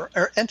creature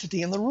or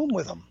entity in the room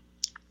with them.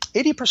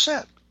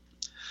 80%.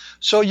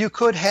 So you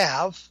could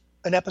have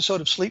an episode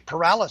of sleep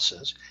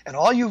paralysis, and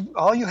all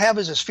you have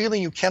is this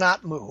feeling you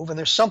cannot move, and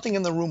there's something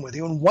in the room with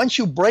you. And once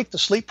you break the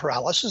sleep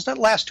paralysis, that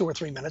lasts 2 or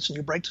 3 minutes, and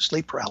you break the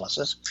sleep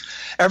paralysis,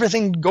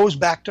 everything goes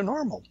back to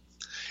normal.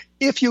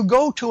 If you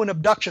go to an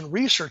abduction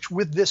research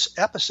with this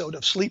episode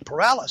of sleep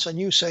paralysis, and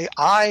you say,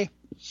 I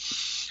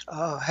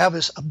have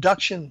this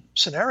abduction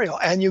scenario,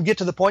 and you get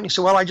to the point and you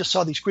say, well, I just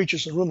saw these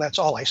creatures in the room, that's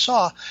all I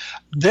saw,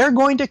 they're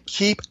going to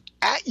keep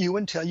at you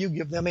until you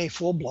give them a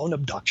full-blown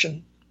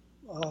abduction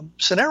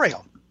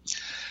scenario.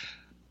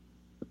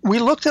 We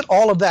looked at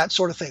all of that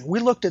sort of thing. We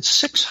looked at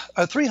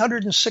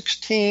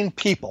 316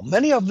 people.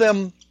 Many of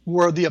them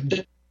were the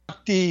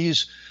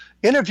abductees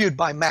interviewed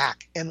by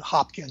Mack and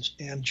Hopkins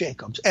and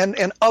Jacobs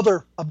and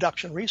other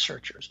abduction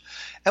researchers.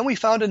 And we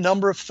found a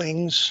number of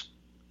things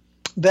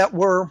that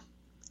were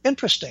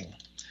interesting.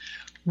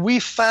 We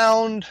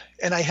found,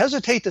 and I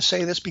hesitate to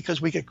say this because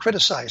we get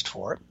criticized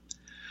for it,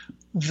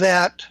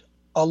 that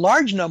a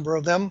large number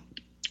of them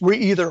were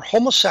either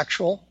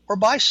homosexual or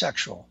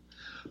bisexual.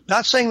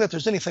 Not saying that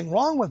there's anything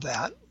wrong with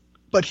that,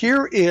 but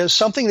here is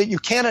something that you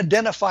can't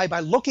identify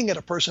by looking at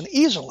a person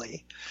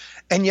easily,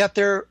 and yet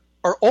they are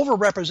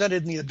overrepresented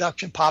in the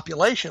abduction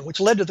population, which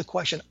led to the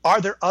question,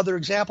 are there other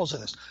examples of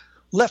this?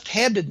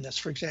 Left-handedness,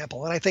 for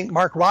example. And I think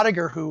Mark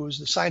Rodiger, who is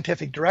the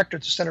scientific director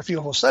at the Center for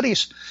UFO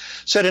Studies,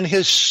 said in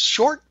his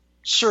short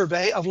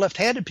survey of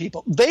left-handed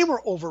people, they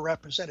were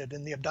overrepresented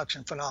in the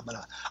abduction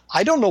phenomena.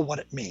 I don't know what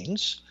it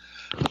means.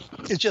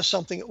 It's just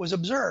something that was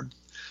observed.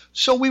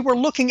 So we were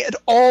looking at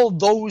all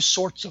those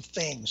sorts of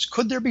things.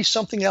 Could there be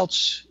something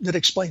else that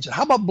explains it?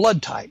 How about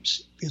blood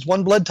types? Is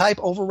one blood type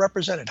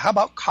overrepresented? How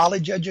about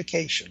college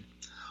education?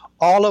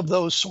 All of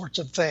those sorts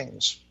of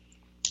things.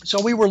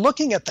 So we were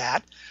looking at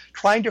that,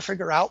 trying to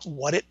figure out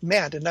what it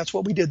meant. And that's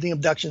what we did in the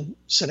abduction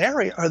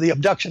scenario, or the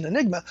abduction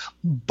enigma.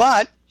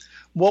 But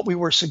what we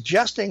were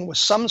suggesting was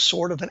some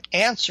sort of an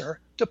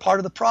answer to part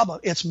of the problem.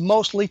 It's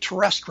mostly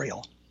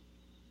terrestrial.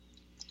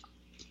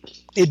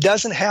 It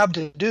doesn't have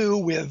to do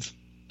with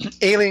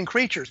alien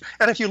creatures.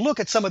 And if you look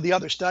at some of the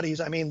other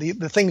studies, I mean,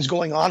 the things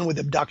going on with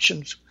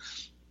abductions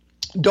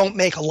don't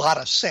make a lot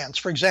of sense.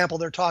 For example,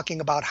 they're talking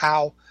about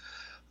how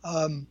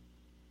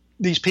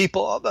these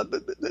people,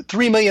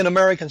 3 million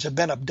Americans have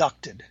been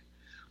abducted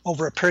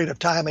over a period of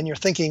time. And you're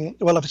thinking,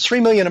 well, if it's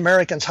 3 million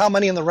Americans, how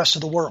many in the rest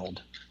of the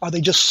world? Are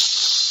they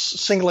just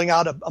singling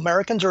out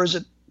Americans, or is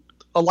it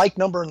a like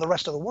number in the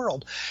rest of the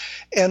world?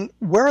 And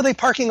where are they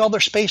parking all their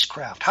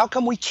spacecraft? How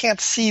come we can't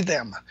see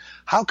them?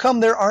 How come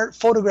there aren't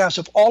photographs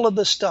of all of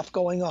this stuff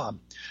going on?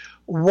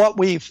 What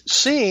we've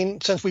seen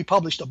since we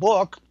published a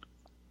book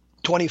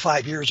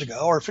 25 years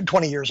ago, or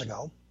 20 years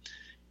ago,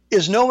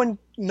 is no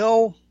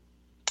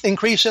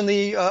increase in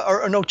the,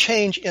 or no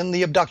change in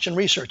the abduction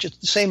research. It's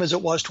the same as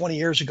it was 20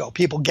 years ago,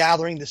 people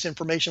gathering this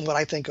information when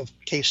I think of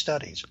case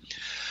studies.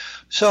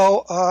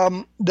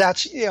 So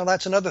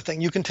that's another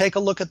thing. You can take a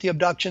look at the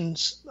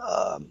abductions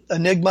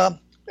enigma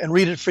and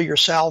read it for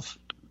yourself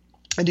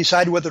and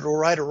decide whether it were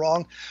right or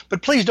wrong.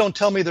 But please don't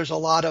tell me there's a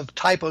lot of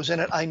typos in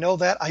it. I know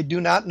that. I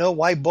do not know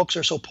why books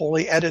are so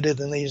poorly edited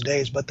in these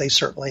days, but they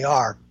certainly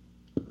are.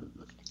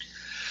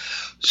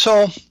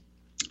 So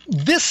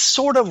this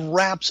sort of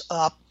wraps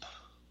up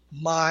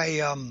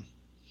my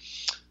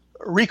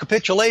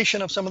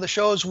recapitulation of some of the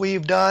shows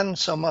we've done,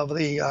 some of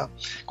the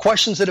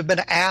questions that have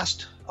been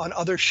asked on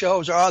other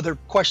shows, or other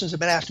questions have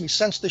been asked me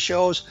since the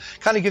shows,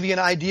 kind of give you an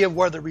idea of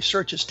where the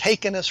research has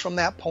taken us from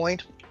that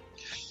point.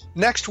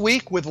 Next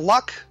week, with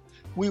luck,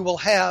 we will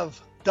have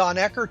Don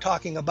Ecker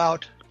talking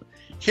about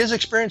his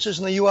experiences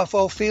in the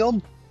UFO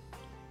field.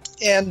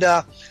 And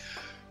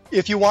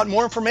if you want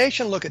more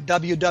information, look at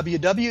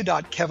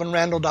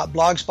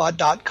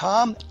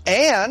www.kevinrandle.blogspot.com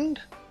and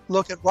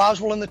look at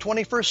Roswell in the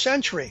 21st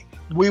Century.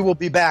 We will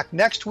be back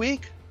next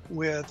week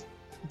with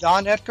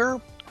Don Ecker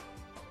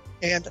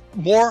and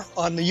more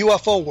on the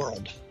UFO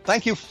world.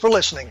 Thank you for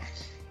listening.